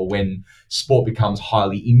finals, or when sport becomes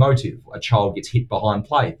highly emotive, a child gets hit behind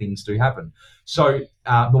play, things do happen. So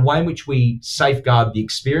the way in which we safeguard the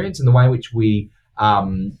experience and the way in which we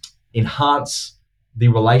enhance the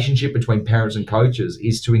relationship between parents and coaches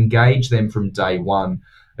is to engage them from day one.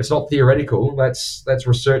 It's not theoretical. That's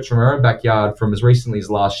research from our own backyard from as recently as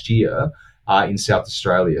last year in South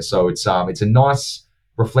Australia. So it's a nice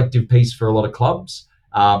reflective piece for a lot of clubs.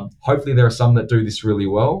 Hopefully there are some that do this really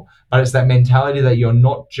well, but it's that mentality that you're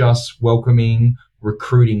not just welcoming,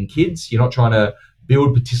 recruiting kids. You're not trying to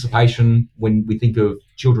build participation when we think of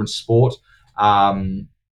children's sport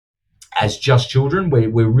as just children.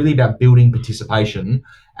 We're really about building participation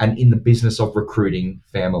and in the business of recruiting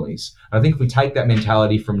families. And I think if we take that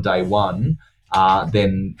mentality from day one,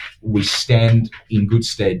 then we stand in good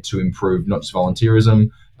stead to improve not just volunteerism,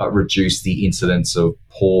 but reduce the incidence of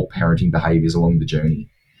poor parenting behaviours along the journey.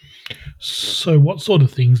 So, what sort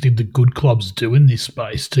of things did the good clubs do in this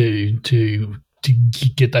space to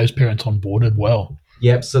get those parents onboarded well?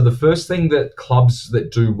 Yep. So the first thing that clubs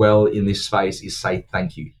that do well in this space is say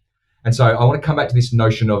thank you. And so I want to come back to this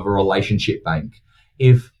notion of a relationship bank.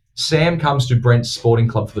 If Sam comes to Brent's sporting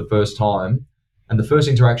club for the first time, and the first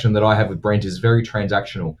interaction that I have with Brent is very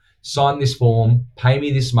transactional: sign this form, pay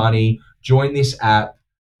me this money, join this app,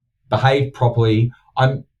 behave properly.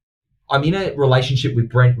 I'm in a relationship with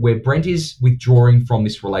Brent where Brent is withdrawing from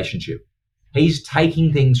this relationship. He's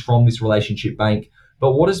taking things from this relationship bank,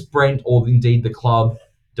 but what has Brent, or indeed the club,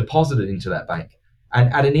 deposited into that bank?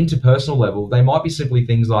 And at an interpersonal level, they might be simply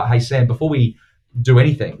things like, hey, Sam, before we do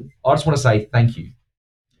anything, I just want to say thank you.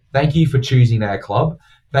 Thank you for choosing our club.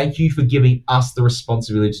 Thank you for giving us the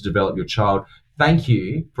responsibility to develop your child. Thank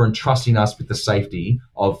you for entrusting us with the safety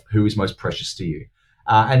of who is most precious to you.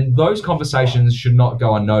 And those conversations should not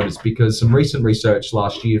go unnoticed, because some recent research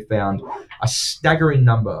last year found a staggering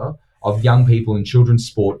number of young people in children's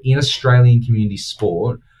sport, in Australian community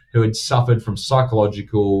sport, who had suffered from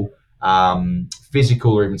psychological,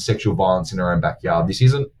 physical, or even sexual violence in their own backyard. This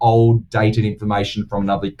isn't old, dated information from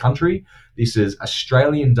another country. This is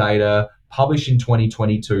Australian data published in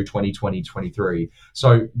 2022, 2020, 23.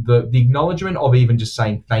 So the acknowledgement of even just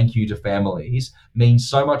saying thank you to families means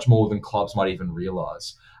so much more than clubs might even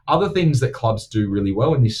realise. Other things that clubs do really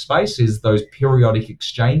well in this space is those periodic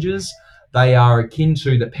exchanges. They are akin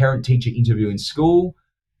to the parent-teacher interview in school.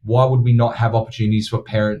 Why would we not have opportunities for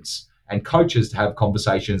parents and coaches to have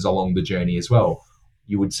conversations along the journey as well?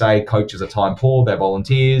 You would say coaches are time poor, they're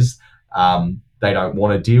volunteers, they don't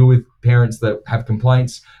want to deal with parents that have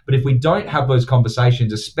complaints. But if we don't have those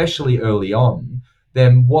conversations, especially early on,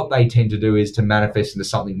 then what they tend to do is to manifest into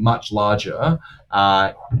something much larger,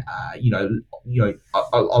 along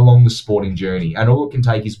the sporting journey. And all it can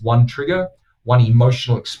take is one trigger, one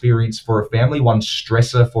emotional experience for a family, one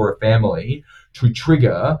stressor for a family to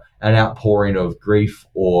trigger an outpouring of grief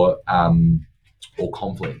or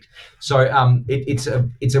conflict. So it's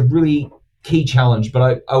a really key challenge.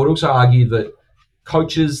 But I would also argue that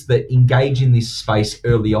coaches that engage in this space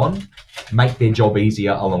early on make their job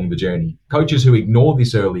easier along the journey. Coaches who ignore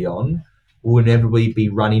this early on will inevitably be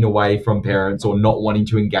running away from parents or not wanting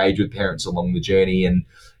to engage with parents along the journey. And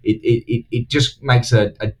it just makes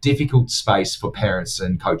a difficult space for parents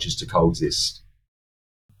and coaches to coexist.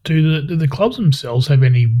 Do the clubs themselves have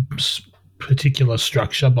any particular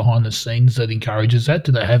structure behind the scenes that encourages that?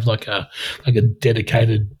 Do they have like a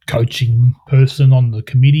dedicated coaching person on the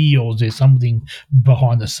committee, or is there something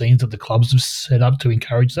behind the scenes that the clubs have set up to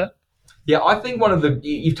encourage that? Yeah, I think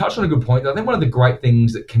you've touched on a good point. I think one of the great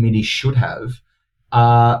things that committees should have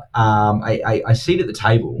are a seat at the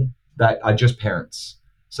table that are just parents.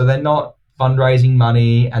 So they're not fundraising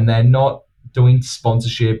money, and they're not doing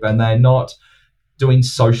sponsorship, and they're not doing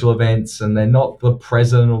social events, and they're not the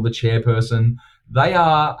president or the chairperson. They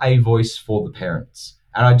are a voice for the parents.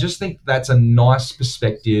 And I just think that's a nice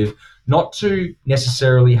perspective, not to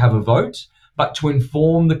necessarily have a vote, but to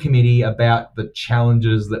inform the committee about the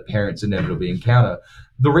challenges that parents inevitably encounter.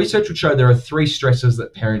 The research would show there are three stresses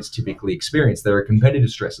that parents typically experience. There are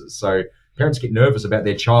competitive stresses. So parents get nervous about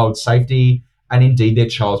their child's safety and indeed their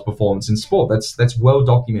child's performance in sport. That's well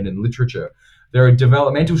documented in literature. There are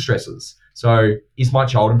developmental stresses. So is my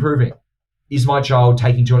child improving? Is my child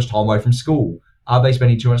taking too much time away from school? Are they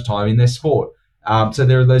spending too much time in their sport? So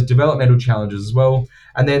there are those developmental challenges as well.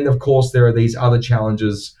 And then, of course, there are these other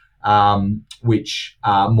challenges which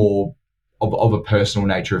are more of a personal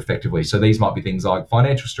nature effectively. So these might be things like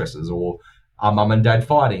financial stresses, or are mum and dad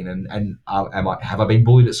fighting, and have I been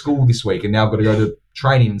bullied at school this week, and now I've got to go to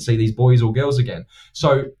training and see these boys or girls again.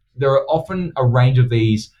 So there are often a range of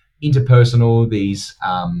these interpersonal, these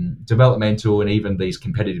developmental, and even these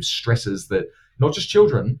competitive stresses that not just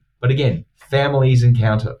children, but again, families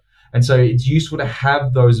encounter. And so it's useful to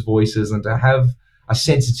have those voices and to have a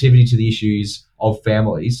sensitivity to the issues of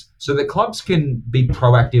families so that clubs can be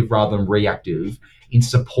proactive rather than reactive in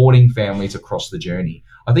supporting families across the journey.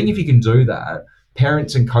 I think if you can do that,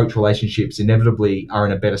 parents and coach relationships inevitably are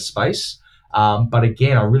in a better space. But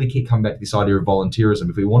again, I really keep coming back to this idea of volunteerism.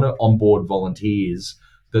 If we want to onboard volunteers,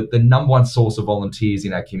 the number one source of volunteers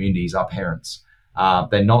in our communities are parents.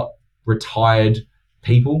 They're not retired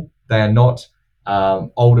people. They are not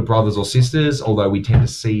older brothers or sisters, although we tend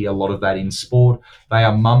to see a lot of that in sport. They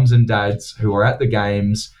are mums and dads who are at the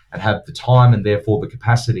games and have the time and therefore the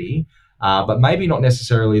capacity, but maybe not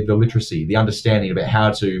necessarily the literacy, the understanding about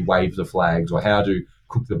how to wave the flags or how to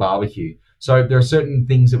cook the barbecue. So there are certain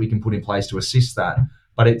things that we can put in place to assist that,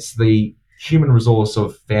 but it's the human resource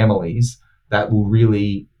of families that will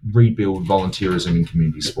really rebuild volunteerism in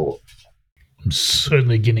community sport. I'm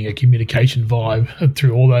certainly getting a communication vibe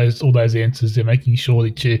through all those answers. They're making sure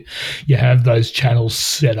that you have those channels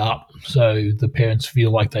set up so the parents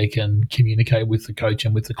feel like they can communicate with the coach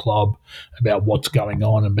and with the club about what's going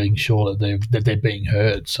on and being sure that they're being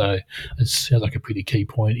heard. So it sounds like a pretty key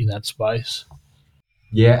point in that space.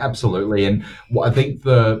 Yeah, absolutely. And I think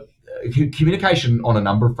the communication on a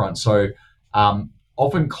number of fronts. So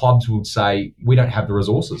often clubs would say, we don't have the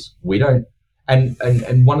resources. We don't.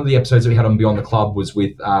 And one of the episodes that we had on Beyond the Club was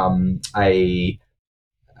with a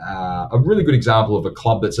really good example of a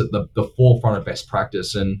club that's at the forefront of best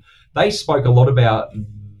practice. And they spoke a lot about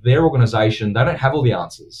their organization. They don't have all the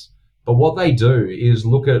answers, but what they do is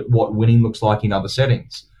look at what winning looks like in other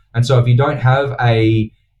settings. And so if you don't have a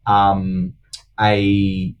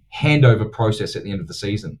handover process at the end of the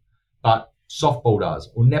season, but softball does,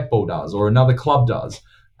 or netball does, or another club does,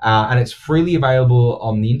 and it's freely available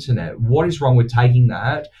on the internet, what is wrong with taking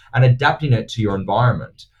that and adapting it to your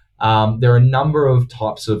environment? There are a number of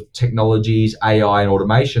types of technologies, AI and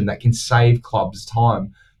automation that can save clubs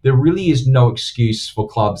time. There really is no excuse for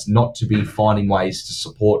clubs not to be finding ways to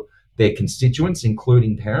support their constituents,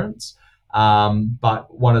 including parents. But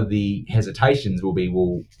one of the hesitations will be,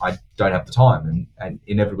 well, I don't have the time. And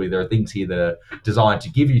inevitably there are things here that are designed to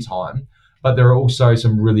give you time, but there are also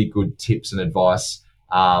some really good tips and advice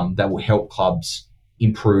that will help clubs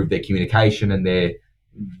improve their communication and the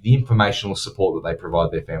informational support that they provide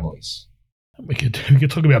their families. We could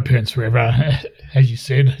talk about parents forever, as you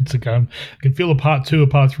said. It's like I can feel a part 2, a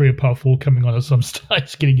part 3, a part 4 coming on at some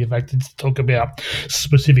stage, getting you back to talk about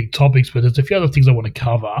specific topics. But there's a few other things I want to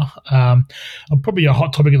cover. Probably a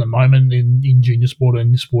hot topic at the moment in junior sport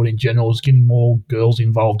and sport in general is getting more girls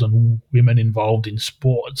involved and women involved in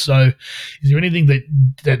sport. So, is there anything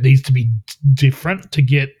that needs to be different to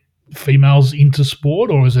get females into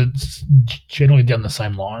sport, or is it generally down the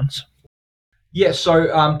same lines? Yeah,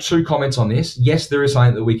 so two comments on this. Yes, there is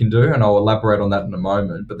something that we can do, and I'll elaborate on that in a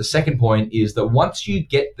moment. But the second point is that once you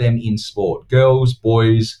get them in sport, girls,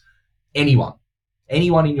 boys, anyone,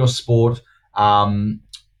 anyone in your sport, um,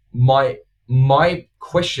 my my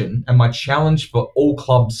question and my challenge for all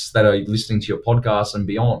clubs that are listening to your podcast and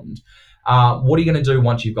beyond, what are you going to do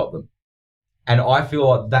once you've got them? And I feel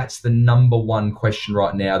like that's the number one question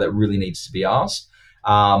right now that really needs to be asked.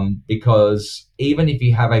 Because even if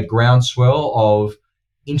you have a groundswell of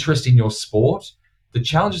interest in your sport, the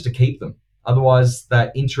challenge is to keep them. Otherwise,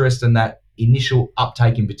 that interest and that initial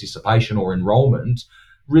uptake in participation or enrollment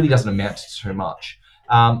really doesn't amount to too much.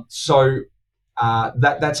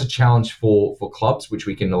 That's a challenge for clubs, which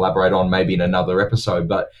we can elaborate on maybe in another episode.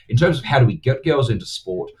 But in terms of how do we get girls into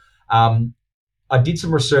sport, I did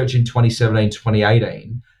some research in 2017,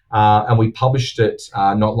 2018, and we published it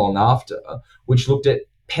not long after, which looked at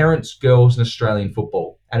parents, girls in Australian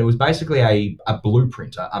football. And it was basically a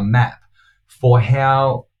blueprint, a map for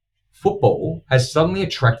how football has suddenly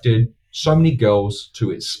attracted so many girls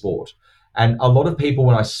to its sport. And a lot of people,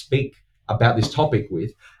 when I speak about this topic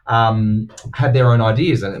with, have their own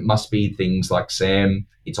ideas. And it must be things like, Sam,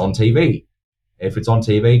 it's on TV. If it's on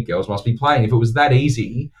TV, girls must be playing. If it was that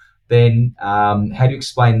easy, then how do you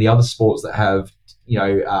explain the other sports that have,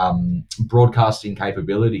 broadcasting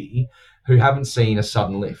capability who haven't seen a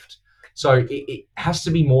sudden lift? So it has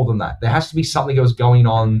to be more than that. There has to be something that was going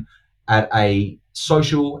on at a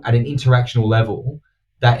social, at an interactional level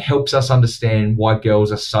that helps us understand why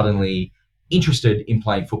girls are suddenly interested in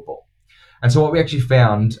playing football. And so what we actually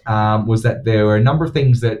found was that there were a number of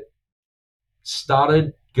things that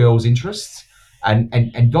started girls' interests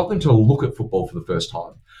and got them to look at football for the first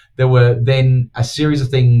time. There were then a series of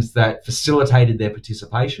things that facilitated their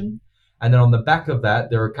participation. And then on the back of that,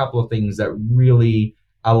 there are a couple of things that really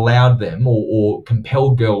allowed them or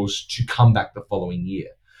compelled girls to come back the following year.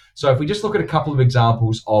 So if we just look at a couple of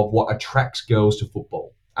examples of what attracts girls to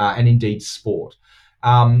football and indeed sport,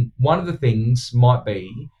 one of the things might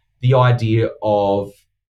be the idea of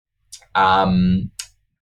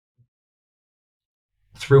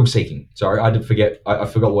thrill seeking. Sorry, I did forget. I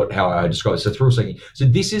forgot how I described it. So thrill seeking. So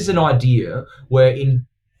this is an idea where in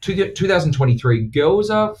 2023,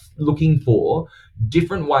 girls are looking for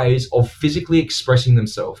different ways of physically expressing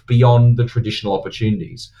themselves beyond the traditional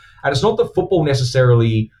opportunities. And it's not that football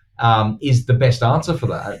necessarily is the best answer for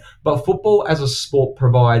that, but football as a sport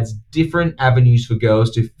provides different avenues for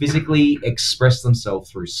girls to physically express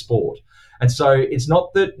themselves through sport. And so it's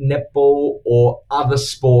not that netball or other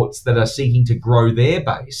sports that are seeking to grow their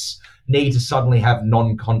base need to suddenly have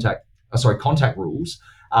contact rules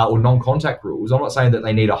or non-contact rules. I'm not saying that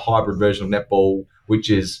they need a hybrid version of netball, which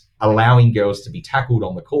is allowing girls to be tackled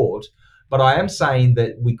on the court, but I am saying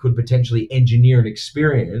that we could potentially engineer an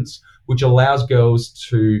experience which allows girls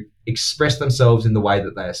to express themselves in the way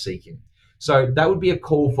that they are seeking. So that would be a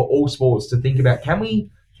call for all sports to think about: can we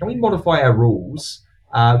modify our rules?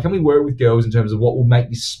 Can we work with girls in terms of what will make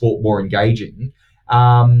this sport more engaging?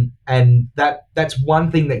 And that's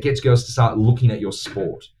one thing that gets girls to start looking at your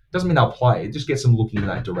sport. Doesn't mean they'll play; it just gets them looking in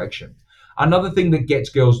that direction. Another thing that gets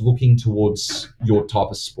girls looking towards your type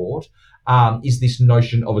of sport is this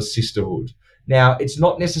notion of a sisterhood. Now, it's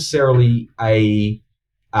not necessarily a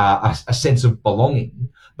sense of belonging,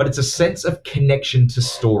 but it's a sense of connection to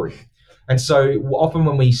story. And so often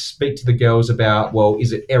when we speak to the girls about, well,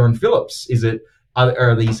 is it Erin Phillips? Is it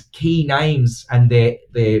are these key names and their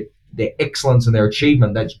excellence and their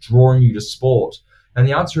achievement that's drawing you to sport? And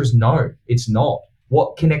the answer is no, it's not.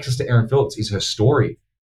 What connects us to Erin Phillips is her story.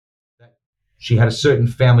 She had a certain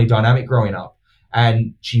family dynamic growing up,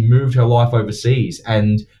 and she moved her life overseas,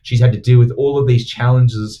 and she's had to deal with all of these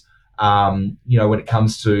challenges, when it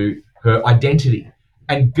comes to her identity.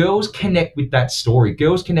 And girls connect with that story.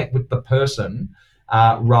 Girls connect with the person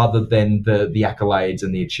rather than the accolades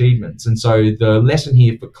and the achievements. And so the lesson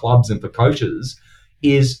here for clubs and for coaches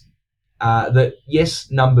is that yes,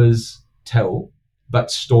 numbers tell, but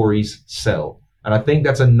stories sell. And I think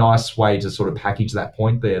that's a nice way to sort of package that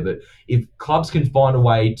point there, that if clubs can find a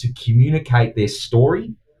way to communicate their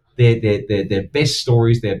story, their best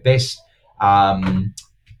stories, their best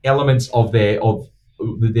elements of their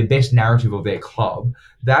best narrative of their club,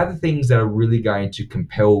 they're the things that are really going to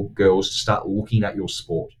compel girls to start looking at your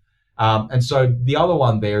sport. And so the other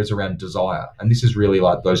one there is around desire. And this is really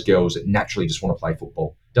like those girls that naturally just want to play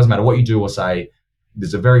football. Doesn't matter what you do or say,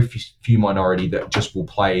 there's a very few minority that just will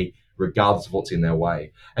play regardless of what's in their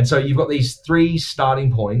way. And so you've got these three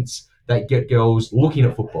starting points that get girls looking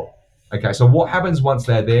at football. Okay, so what happens once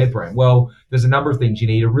they're there, Brent? Well, there's a number of things. You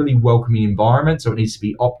need a really welcoming environment, so it needs to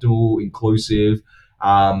be optimal, inclusive.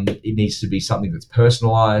 It needs to be something that's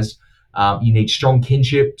personalized. You need strong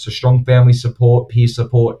kinship, so strong family support, peer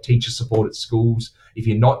support, teacher support at schools. If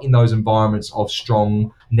you're not in those environments of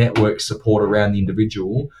strong network support around the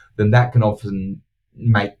individual, then that can often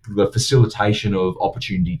make the facilitation of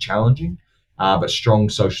opportunity challenging. But strong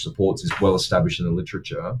social supports is well established in the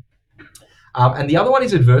literature. And the other one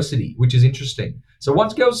is adversity, which is interesting. So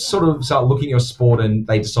once girls sort of start looking at your sport and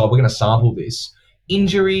they decide we're going to sample this,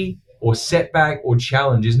 injury or setback or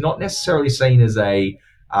challenge is not necessarily seen as a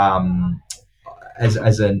um,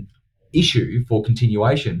 as an issue for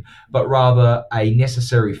continuation, but rather a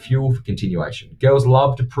necessary fuel for continuation. Girls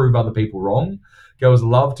love to prove other people wrong. Girls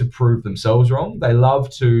love to prove themselves wrong. They love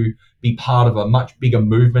to be part of a much bigger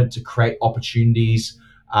movement to create opportunities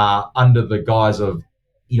under the guise of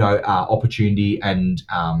opportunity and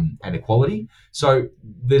equality. So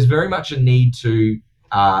there's very much a need to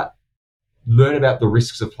uh, learn about the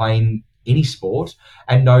risks of playing any sport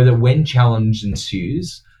and know that when challenge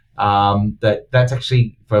ensues, that's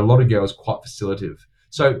actually for a lot of girls quite facilitative.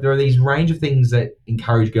 So there are these range of things that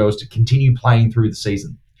encourage girls to continue playing through the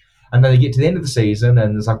season. And then they get to the end of the season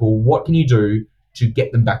and it's like, well, what can you do to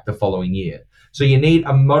get them back the following year? So you need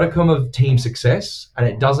a modicum of team success, and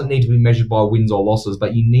it doesn't need to be measured by wins or losses,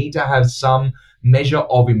 but you need to have some measure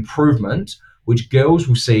of improvement, which girls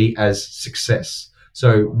will see as success.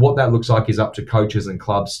 So what that looks like is up to coaches and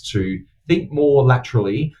clubs to think more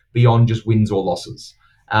laterally beyond just wins or losses.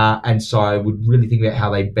 And so I would really think about how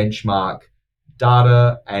they benchmark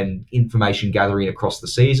data and information gathering across the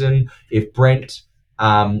season. If Brent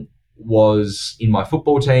was in my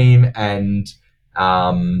football team and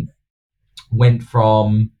went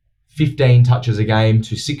from 15 touches a game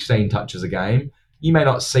to 16 touches a game, you may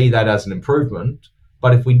not see that as an improvement.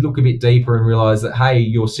 But if we look a bit deeper and realize that, hey,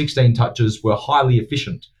 your 16 touches were highly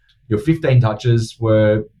efficient, your 15 touches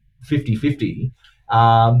were 50-50,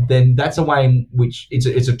 then that's a way in which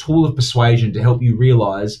it's a tool of persuasion to help you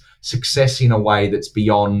realize success in a way that's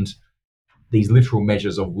beyond these literal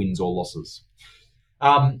measures of wins or losses.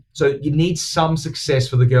 So you need some success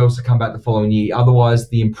for the girls to come back the following year. Otherwise,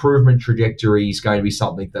 the improvement trajectory is going to be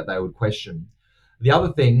something that they would question. The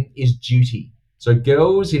other thing is duty. So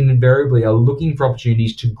girls invariably are looking for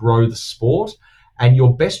opportunities to grow the sport, and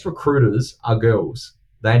your best recruiters are girls.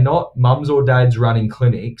 They're not mums or dads running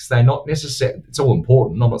clinics. They're not necessarily, it's all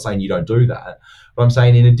important. I'm not saying you don't do that, but I'm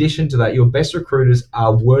saying in addition to that, your best recruiters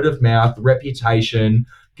are word of mouth, reputation,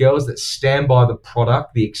 girls that stand by the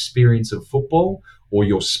product, the experience of football or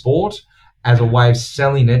your sport as a way of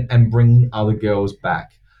selling it and bringing other girls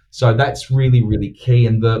back. So that's really, really key.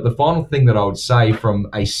 And the final thing that I would say from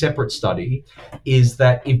a separate study is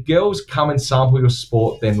that if girls come and sample your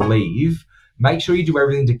sport, then leave, make sure you do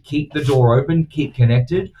everything to keep the door open, keep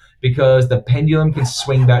connected, because the pendulum can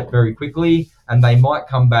swing back very quickly and they might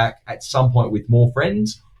come back at some point with more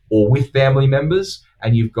friends or with family members,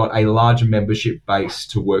 and you've got a larger membership base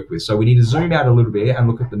to work with. So we need to zoom out a little bit and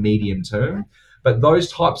look at the medium term. But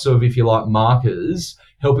those types of, if you like, markers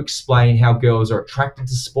help explain how girls are attracted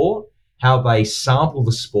to sport, how they sample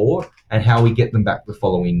the sport, and how we get them back the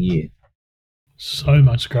following year. So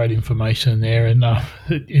much great information there, and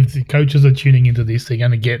if the coaches are tuning into this, they're going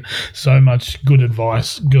to get so much good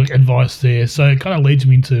advice there. So it kind of leads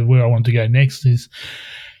me into where I want to go next is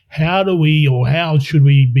how should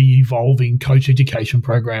we be evolving coach education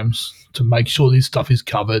programs to make sure this stuff is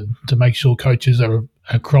covered, to make sure coaches are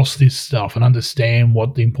across this stuff and understand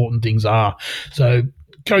what the important things are. So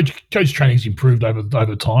coach training's improved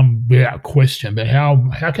over time without question, but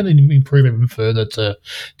how can it improve even further to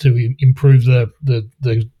improve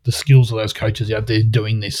the skills of those coaches out there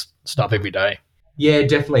doing this stuff every day? Yeah,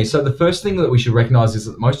 definitely. So the first thing that we should recognize is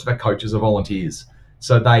that most of our coaches are volunteers.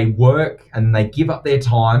 So they work and they give up their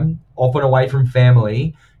time, often away from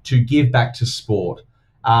family, to give back to sport.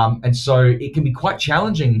 And so it can be quite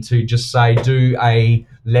challenging to just say, do a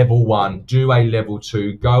level 1, do a level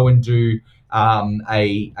 2, go and do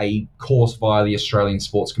a course via the Australian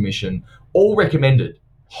Sports Commission. All recommended,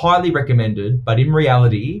 highly recommended. But in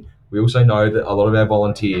reality, we also know that a lot of our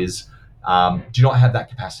volunteers do not have that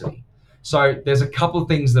capacity. So there's a couple of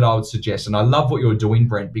things that I would suggest, and I love what you're doing,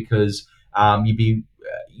 Brent, because you'd be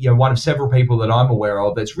one of several people that I'm aware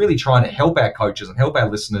of that's really trying to help our coaches and help our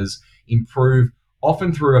listeners improve,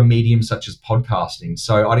 often through a medium such as podcasting.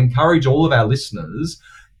 So I'd encourage all of our listeners,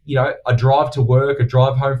 a drive to work, a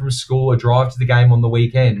drive home from school, a drive to the game on the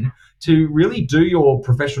weekend, to really do your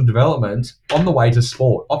professional development on the way to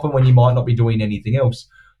sport, often when you might not be doing anything else.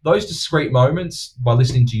 Those discrete moments by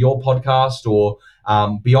listening to your podcast or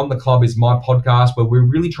Beyond the Club is my podcast where we're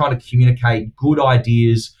really trying to communicate good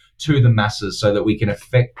ideas to the masses so that we can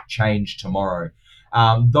affect change tomorrow.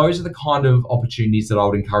 Those are the kind of opportunities that I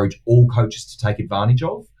would encourage all coaches to take advantage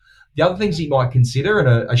of. The other things you might consider,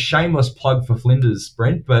 and a shameless plug for Flinders,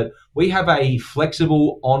 Brent, but we have a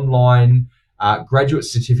flexible online graduate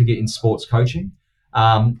certificate in sports coaching.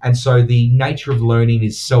 And so the nature of learning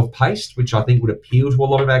is self-paced, which I think would appeal to a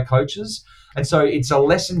lot of our coaches. And so it's a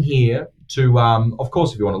lesson here to, of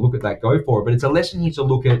course, if you want to look at that, go for it. But it's a lesson here to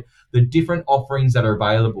look at the different offerings that are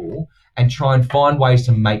available and try and find ways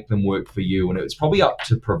to make them work for you. And it's probably up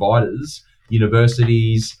to providers,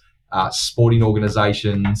 universities, sporting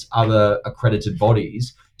organisations, other accredited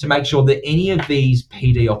bodies to make sure that any of these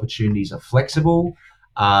PD opportunities are flexible,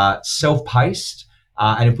 self-paced,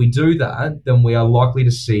 and if we do that, then we are likely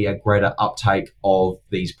to see a greater uptake of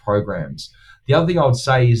these programs. The other thing I would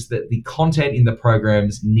say is that the content in the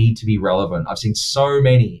programs need to be relevant. I've seen so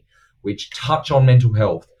many which touch on mental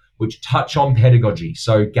health, which touch on pedagogy,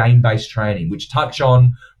 so game-based training, which touch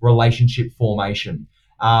on relationship formation,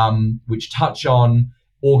 which touch on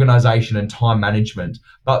organization and time management.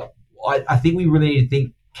 But I think we really need to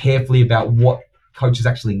think carefully about what coaches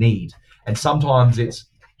actually need. And sometimes it's,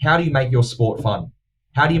 how do you make your sport fun?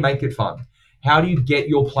 How do you make it fun? How do you get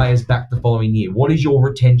your players back the following year? What is your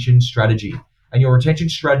retention strategy? And your retention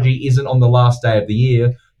strategy isn't on the last day of the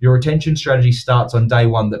year. Your retention strategy starts on day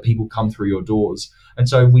one that people come through your doors. And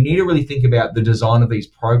so we need to really think about the design of these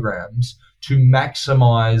programs to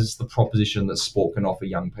maximize the proposition that sport can offer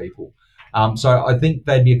young people. So I think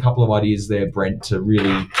there'd be a couple of ideas there, Brent, to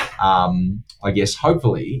really, I guess,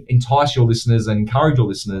 hopefully entice your listeners and encourage your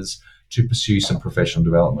listeners to pursue some professional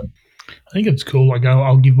development. I think it's cool. Like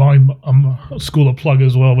I'll give my school a plug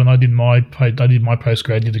as well. When I did my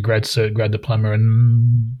postgrad, did a grad cert, grad diploma,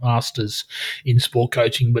 and masters in sport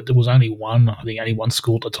coaching. But there was only one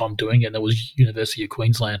school at the time doing it. And that was University of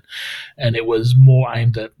Queensland, and it was more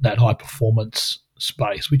aimed at that high performance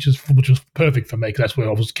space, which was perfect for me because that's where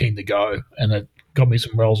I was keen to go, and it got me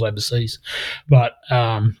some roles overseas. But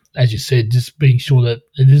as you said, just being sure that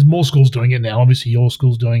there's more schools doing it now. Obviously, your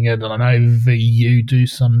school's doing it, and I know VU do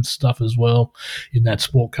some stuff as well in that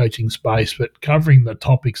sport coaching space. But covering the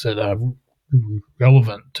topics that are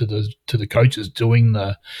relevant to the coaches doing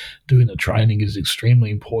the training is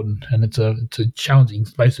extremely important, and it's a challenging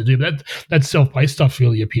space to do. But that self-paced stuff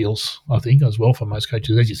really appeals, I think, as well for most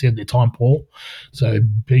coaches. As you said, they're time poor, so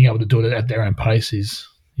being able to do it at their own pace is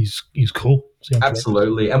cool. Sounds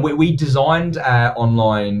Absolutely. Great. And we designed our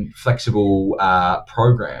online flexible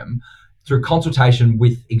program through consultation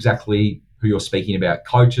with exactly who you're speaking about,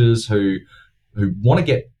 coaches who want to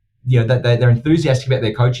get, that they're enthusiastic about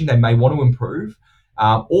their coaching, they may want to improve,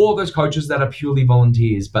 or those coaches that are purely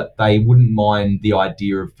volunteers, but they wouldn't mind the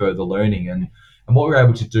idea of further learning. And what we're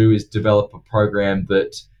able to do is develop a program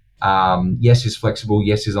that, yes, is flexible,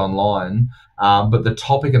 yes, is online, but the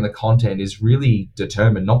topic and the content is really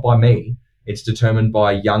determined not by me. It's determined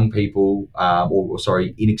by young people,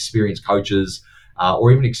 inexperienced coaches,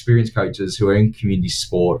 or even experienced coaches who are in community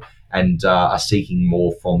sport and are seeking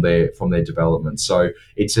more from their development. So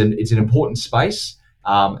it's an important space.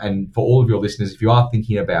 And for all of your listeners, if you are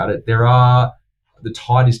thinking about it, the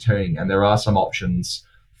tide is turning, and there are some options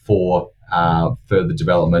for further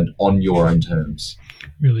development on your own terms.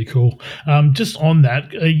 Really cool. Just on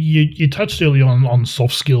that, you touched earlier on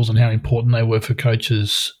soft skills and how important they were for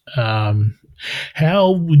coaches.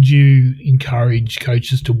 How would you encourage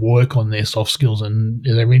coaches to work on their soft skills? And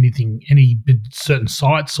is there any certain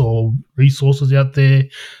sites or resources out there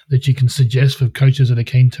that you can suggest for coaches that are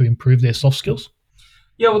keen to improve their soft skills?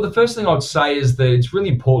 Yeah, well, the first thing I'd say is that it's really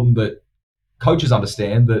important that coaches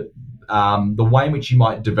understand that the way in which you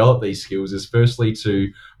might develop these skills is firstly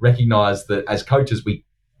to recognize that as coaches, we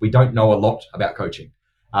don't know a lot about coaching.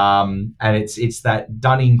 And it's that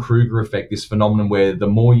Dunning-Kruger effect, this phenomenon where the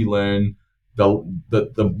more you learn,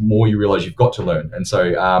 the more you realize you've got to learn. And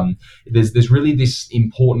so there's really this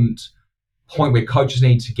important point where coaches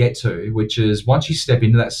need to get to, which is once you step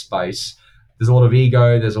into that space, there's a lot of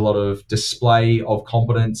ego, there's a lot of display of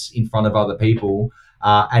competence in front of other people,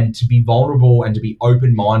 and to be vulnerable and to be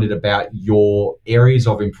open-minded about your areas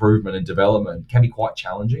of improvement and development can be quite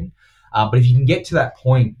challenging. But if you can get to that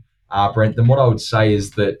point, Brent, then what I would say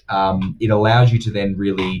is that it allows you to then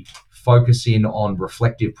really focus in on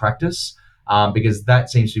reflective practice, because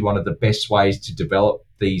that seems to be one of the best ways to develop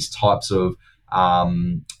these types of,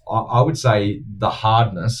 I would say, the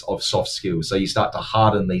hardness of soft skills. So you start to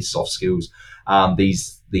harden these soft skills,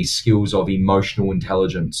 these skills of emotional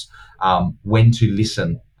intelligence, when to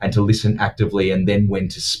listen and to listen actively, and then when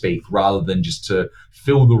to speak rather than just to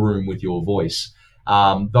fill the room with your voice.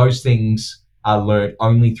 Those things are learned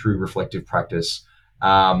only through reflective practice.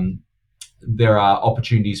 There are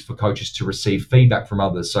opportunities for coaches to receive feedback from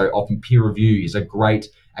others. So often peer review is a great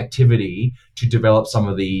activity to develop some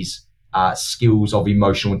of these skills of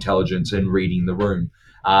emotional intelligence and reading the room.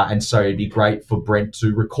 And so it'd be great for Brent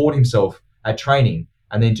to record himself at training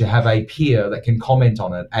and then to have a peer that can comment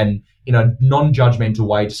on it and in a non-judgmental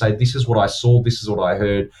way to say, this is what I saw, this is what I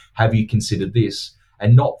heard, have you considered this?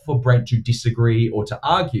 And not for Brent to disagree or to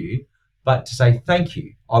argue, but to say, thank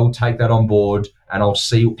you, I will take that on board and I'll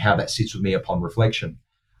see how that sits with me upon reflection.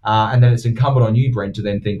 And then it's incumbent on you, Brent, to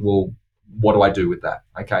then think, well, what do I do with that?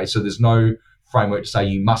 Okay, so there's no framework to say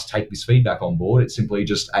you must take this feedback on board. It's simply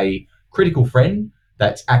just a critical friend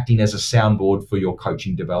that's acting as a soundboard for your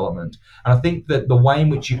coaching development. And I think that the way in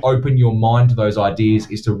which you open your mind to those ideas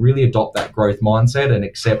is to really adopt that growth mindset and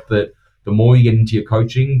accept that the more you get into your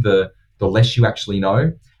coaching, the less you actually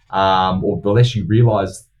know, or the less you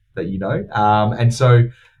realize that you know. And so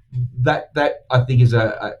that I think is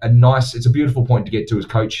a nice, it's a beautiful point to get to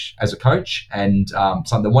as a coach, and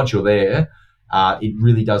something that once you're there, it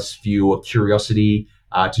really does fuel a curiosity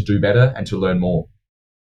to do better and to learn more.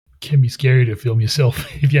 Can be scary to film yourself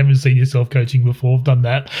if you haven't seen yourself coaching before. I've done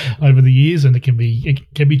that over the years, and it can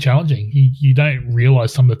be challenging. You don't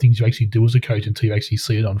realize some of the things you actually do as a coach until you actually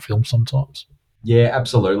see it on film sometimes. Yeah,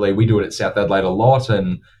 absolutely. We do it at South Adelaide a lot,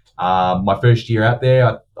 and my first year out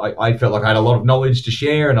there, I felt like I had a lot of knowledge to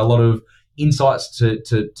share and a lot of insights to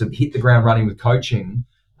hit the ground running with coaching.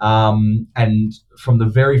 And from the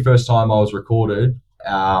very first time I was recorded,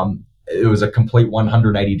 it was a complete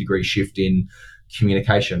 180-degree shift in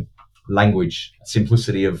communication, language,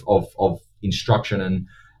 simplicity of instruction.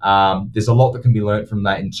 And there's a lot that can be learned from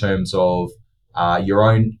that in terms of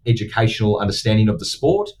your own educational understanding of the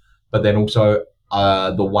sport, but then also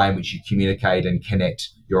the way in which you communicate and connect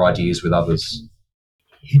your ideas with others.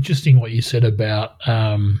 Interesting what you said about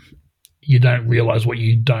you don't realize what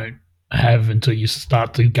you don't have until you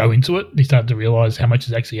start to go into it. You start to realize how much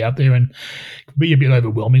is actually out there, and it can be a bit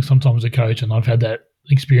overwhelming sometimes as a coach. And I've had that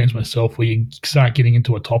experience myself where you start getting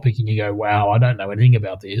into a topic and you go, wow, I don't know anything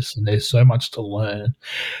about this, and there's so much to learn.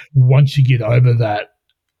 Once you get over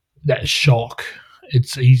that shock,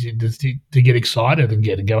 it's easy to get excited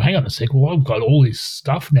and go, hang on a sec, well, I've got all this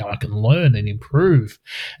stuff now I can learn and improve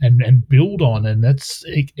and build on, and that's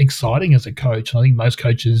exciting as a coach. I think most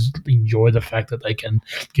coaches enjoy the fact that they can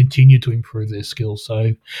continue to improve their skills.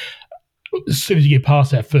 So as soon as you get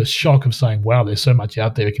past that first shock of saying, wow, there's so much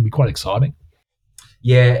out there, it can be quite exciting.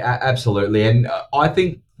 Yeah, absolutely. And I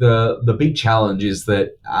think the big challenge is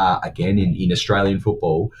that, again, in Australian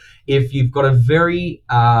football, if you've got a very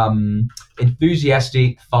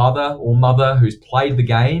enthusiastic father or mother who's played the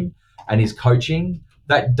game and is coaching,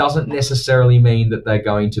 that doesn't necessarily mean that they're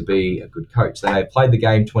going to be a good coach. They may have played the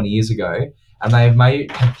game 20 years ago and they may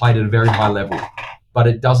have played at a very high level, but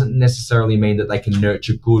it doesn't necessarily mean that they can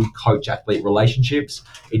nurture good coach-athlete relationships.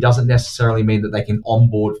 It doesn't necessarily mean that they can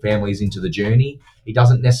onboard families into the journey. It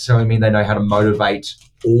doesn't necessarily mean they know how to motivate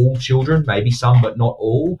all children, maybe some, but not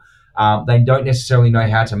all. They don't necessarily know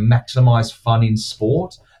how to maximize fun in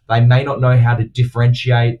sport. They may not know how to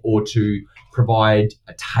differentiate or to provide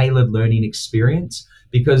a tailored learning experience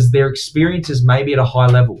because their experiences may be at a high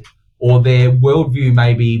level or their worldview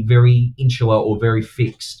may be very insular or very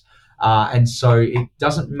fixed. And so it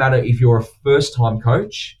doesn't matter if you're a first-time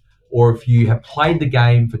coach or if you have played the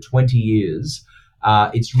game for 20 years,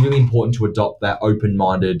 it's really important to adopt that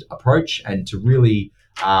open-minded approach and to really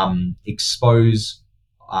expose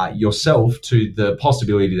yourself to the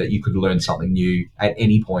possibility that you could learn something new at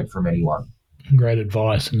any point from anyone. Great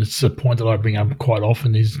advice, and it's a point that I bring up quite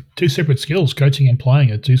often. Is two separate skills. Coaching and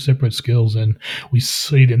playing are two separate skills, and we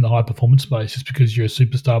see it in the high performance space. Just because you're a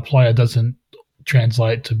superstar player doesn't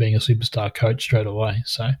translate to being a superstar coach straight away.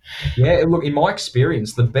 So, yeah, look, in my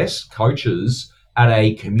experience, the best coaches at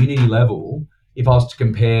a community level, if I was to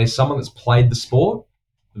compare someone that's played the sport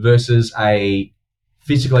versus a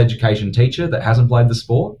physical education teacher that hasn't played the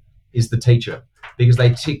sport, is the teacher, because they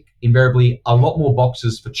tick invariably a lot more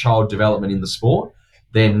boxes for child development in the sport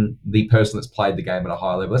than the person that's played the game at a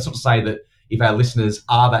higher level. Let's not say that if our listeners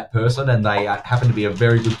are that person and they happen to be a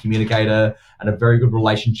very good communicator and a very good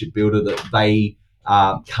relationship builder, that they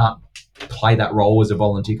can't play that role as a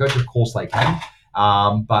volunteer coach. Of course they can.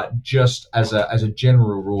 But just as a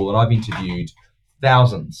general rule, and I've interviewed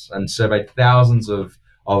thousands and surveyed thousands of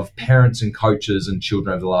parents and coaches and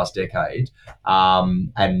children over the last decade,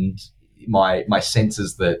 and my sense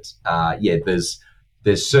is that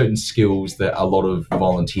there's certain skills that a lot of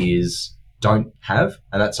volunteers don't have,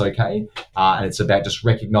 and that's okay. And it's about just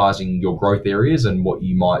recognizing your growth areas and what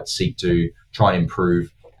you might seek to try and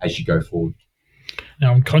improve as you go forward.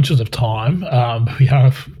 Now, I'm conscious of time.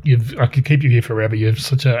 I could keep you here forever. You're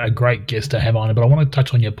such a great guest to have on it, but I want to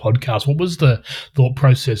touch on your podcast. What was the thought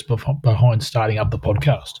process behind starting up the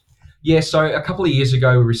podcast? Yeah, so a couple of years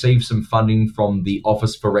ago, we received some funding from the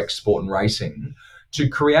Office for Rec Sport and Racing to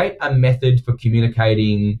create a method for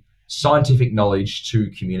communicating scientific knowledge to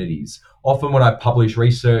communities. Often when I publish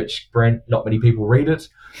research, Brent, not many people read it.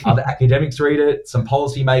 Other academics read it, some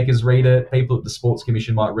policymakers read it, people at the Sports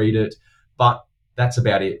Commission might read it, but that's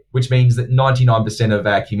about it, which means that 99% of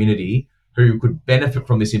our community who could benefit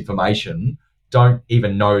from this information don't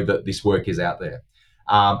even know that this work is out there.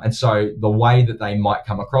 And so the way that they might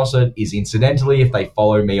come across it is incidentally if they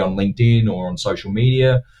follow me on LinkedIn or on social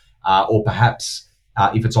media, or perhaps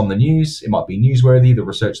if it's on the news, it might be newsworthy, the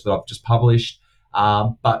research that I've just published.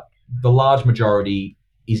 But the large majority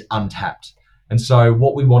is untapped. And so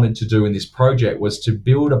what we wanted to do in this project was to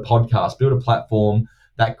build a podcast, build a platform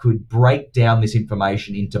that could break down this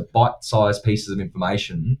information into bite-sized pieces of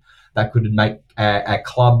information that could make our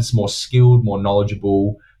clubs more skilled, more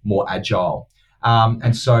knowledgeable, more agile.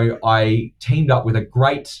 And so I teamed up with a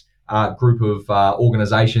great group of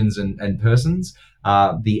organizations and persons,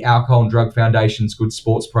 the Alcohol and Drug Foundation's Good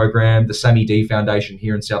Sports Program, the Sammy D Foundation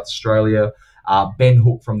here in South Australia, Ben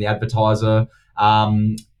Hook from the Advertiser.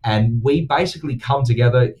 And we basically come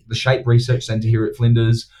together, the Shape Research Centre here at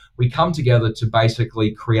Flinders, we come together to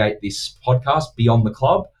basically create this podcast, Beyond the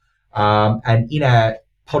Club. And in our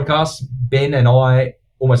podcast, Ben and I,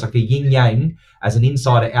 almost like a yin-yang, as an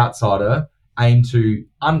insider-outsider, aim to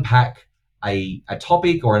unpack a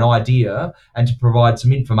topic or an idea and to provide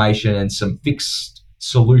some information and some fixed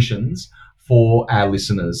solutions for our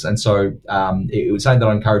listeners. And so it was something that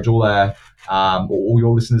I encourage all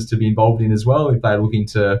your listeners to be involved in as well if they're looking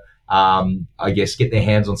to, get their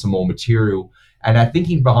hands on some more material. And our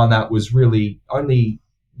thinking behind that was really only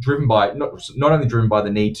driven by not only driven by the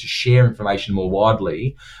need to share information more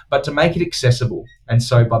widely, but to make it accessible. And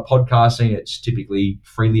so by podcasting, it's typically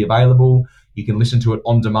freely available. You can listen to it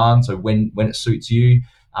on demand, so when it suits you.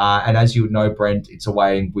 And as you would know, Brent, it's a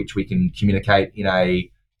way in which we can communicate in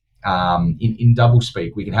double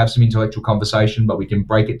speak. We can have some intellectual conversation, but we can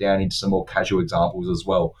break it down into some more casual examples as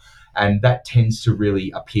well. And that tends to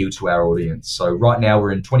really appeal to our audience. So right now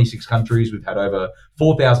we're in 26 countries. We've had over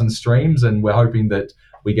 4,000 streams, and we're hoping that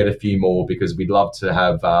we get a few more because we'd love to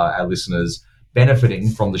have our listeners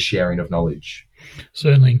benefiting from the sharing of knowledge.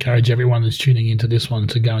 Certainly encourage everyone that's tuning into this one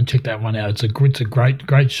to go and check that one out. It's a great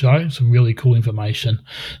show, some really cool information.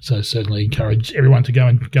 So certainly encourage everyone to go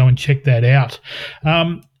and check that out.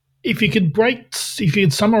 If you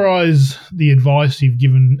could summarize the advice you've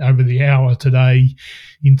given over the hour today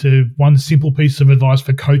into one simple piece of advice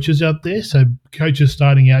for coaches out there, so coaches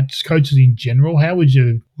starting out, just coaches in general,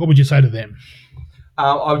 what would you say to them?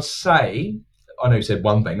 I would say, I know you said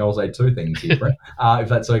one thing, I'll say two things here, Brett, if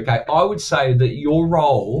that's okay. I would say that your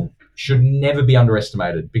role should never be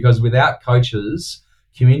underestimated because without coaches,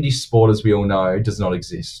 community sport, as we all know, does not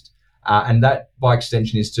exist. And that, by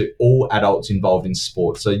extension, is to all adults involved in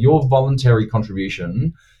sport. So your voluntary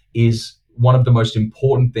contribution is one of the most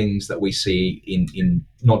important things that we see in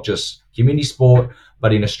not just community sport,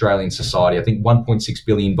 but in Australian society. I think 1.6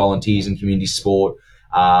 billion volunteers in community sport.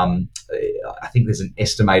 I think there's an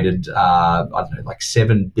estimated, like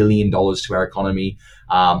 $7 billion to our economy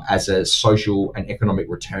as a social and economic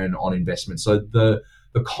return on investment. So the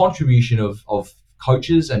contribution of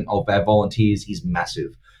coaches and of our volunteers is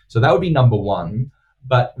massive. So that would be number one.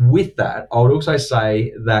 But with that, I would also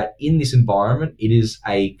say that in this environment, it is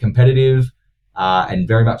a competitive and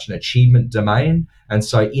very much an achievement domain. And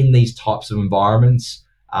so in these types of environments,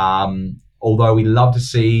 although we love to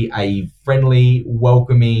see a friendly,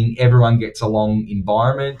 welcoming, everyone gets along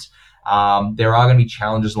environment, there are going to be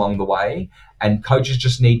challenges along the way. And coaches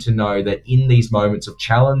just need to know that in these moments of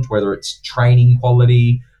challenge, whether it's training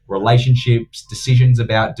quality, relationships, decisions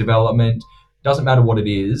about development, doesn't matter what it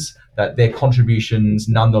is, that their contributions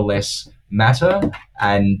nonetheless matter.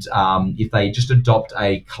 And if they just adopt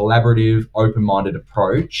a collaborative, open-minded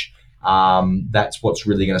approach, that's what's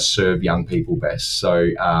really going to serve young people best.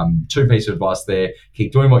 So two pieces of advice there.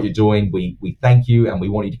 Keep doing what you're doing. We thank you and we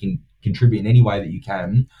want you to contribute in any way that you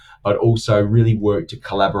can, but also really work to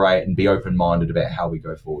collaborate and be open-minded about how we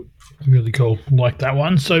go forward. Really cool. Like that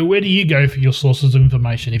one. So where do you go for your sources of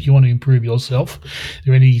information if you want to improve yourself? Are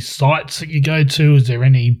there any sites that you go to? Is there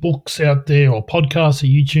any books out there or podcasts that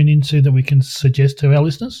you tune into that we can suggest to our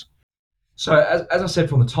listeners? So as I said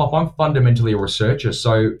from the top, I'm fundamentally a researcher.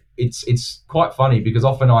 So it's quite funny because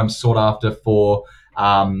often I'm sought after for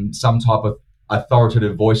some type of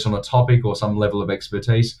authoritative voice on a topic or some level of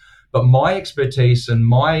expertise. But my expertise and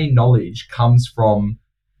my knowledge comes from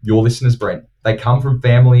your listeners, Brent. They come from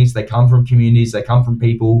families, they come from communities, they come from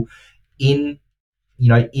people in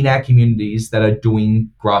in our communities that are doing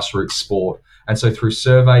grassroots sport. And so through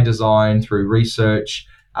survey design, through research,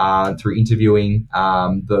 through interviewing,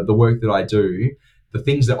 the work that I do, the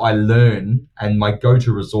things that I learn and my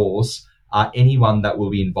go-to resource are anyone that will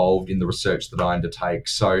be involved in the research that I undertake.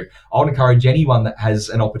 So I want to encourage anyone that has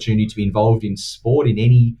an opportunity to be involved in sport, in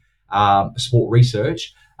any sport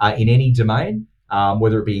research, in any domain,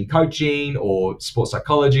 whether it be in coaching or sports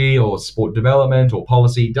psychology or sport development or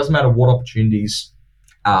policy. It doesn't matter what opportunities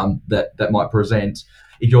that might present.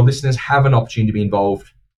 If your listeners have an opportunity to be involved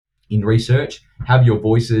in research, have your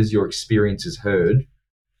voices, your experiences heard,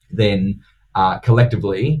 then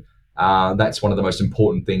collectively, that's one of the most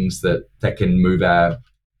important things that can move our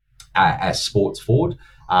sports forward.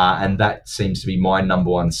 And that seems to be my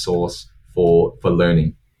number one source for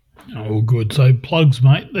learning. Oh, good. So plugs,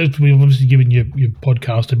 mate. We've obviously given your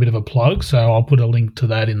podcast a bit of a plug, so I'll put a link to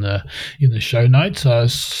that in the show notes.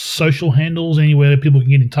 Social handles, anywhere that people can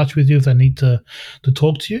get in touch with you if they need to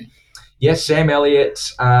talk to you. Yes, Sam Elliott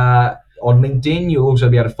on LinkedIn. You'll also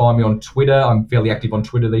be able to find me on Twitter. I'm fairly active on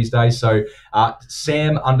Twitter these days. So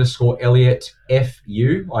Sam_Elliott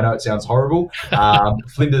FU. I know it sounds horrible.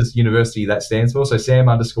 Flinders University, that stands for. So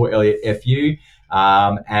Sam_Elliott FU.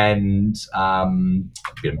 And a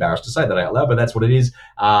bit embarrassed to say that out loud, but that's what it is.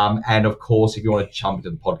 And of course, if you want to jump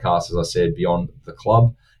into the podcast, as I said, Beyond the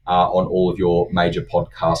Club, on all of your major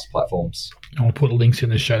podcast platforms. I'll put links in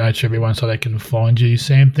the show notes for everyone so they can find you.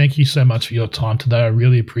 Sam, thank you so much for your time today. I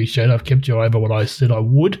really appreciate it. I've kept you over what I said I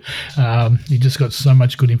would. You just got so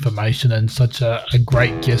much good information and such a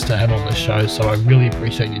great guest to have on the show. So I really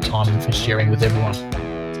appreciate your time and for sharing with everyone.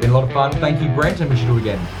 It's been a lot of fun. Thank you, Brent, and we should do it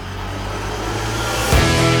again.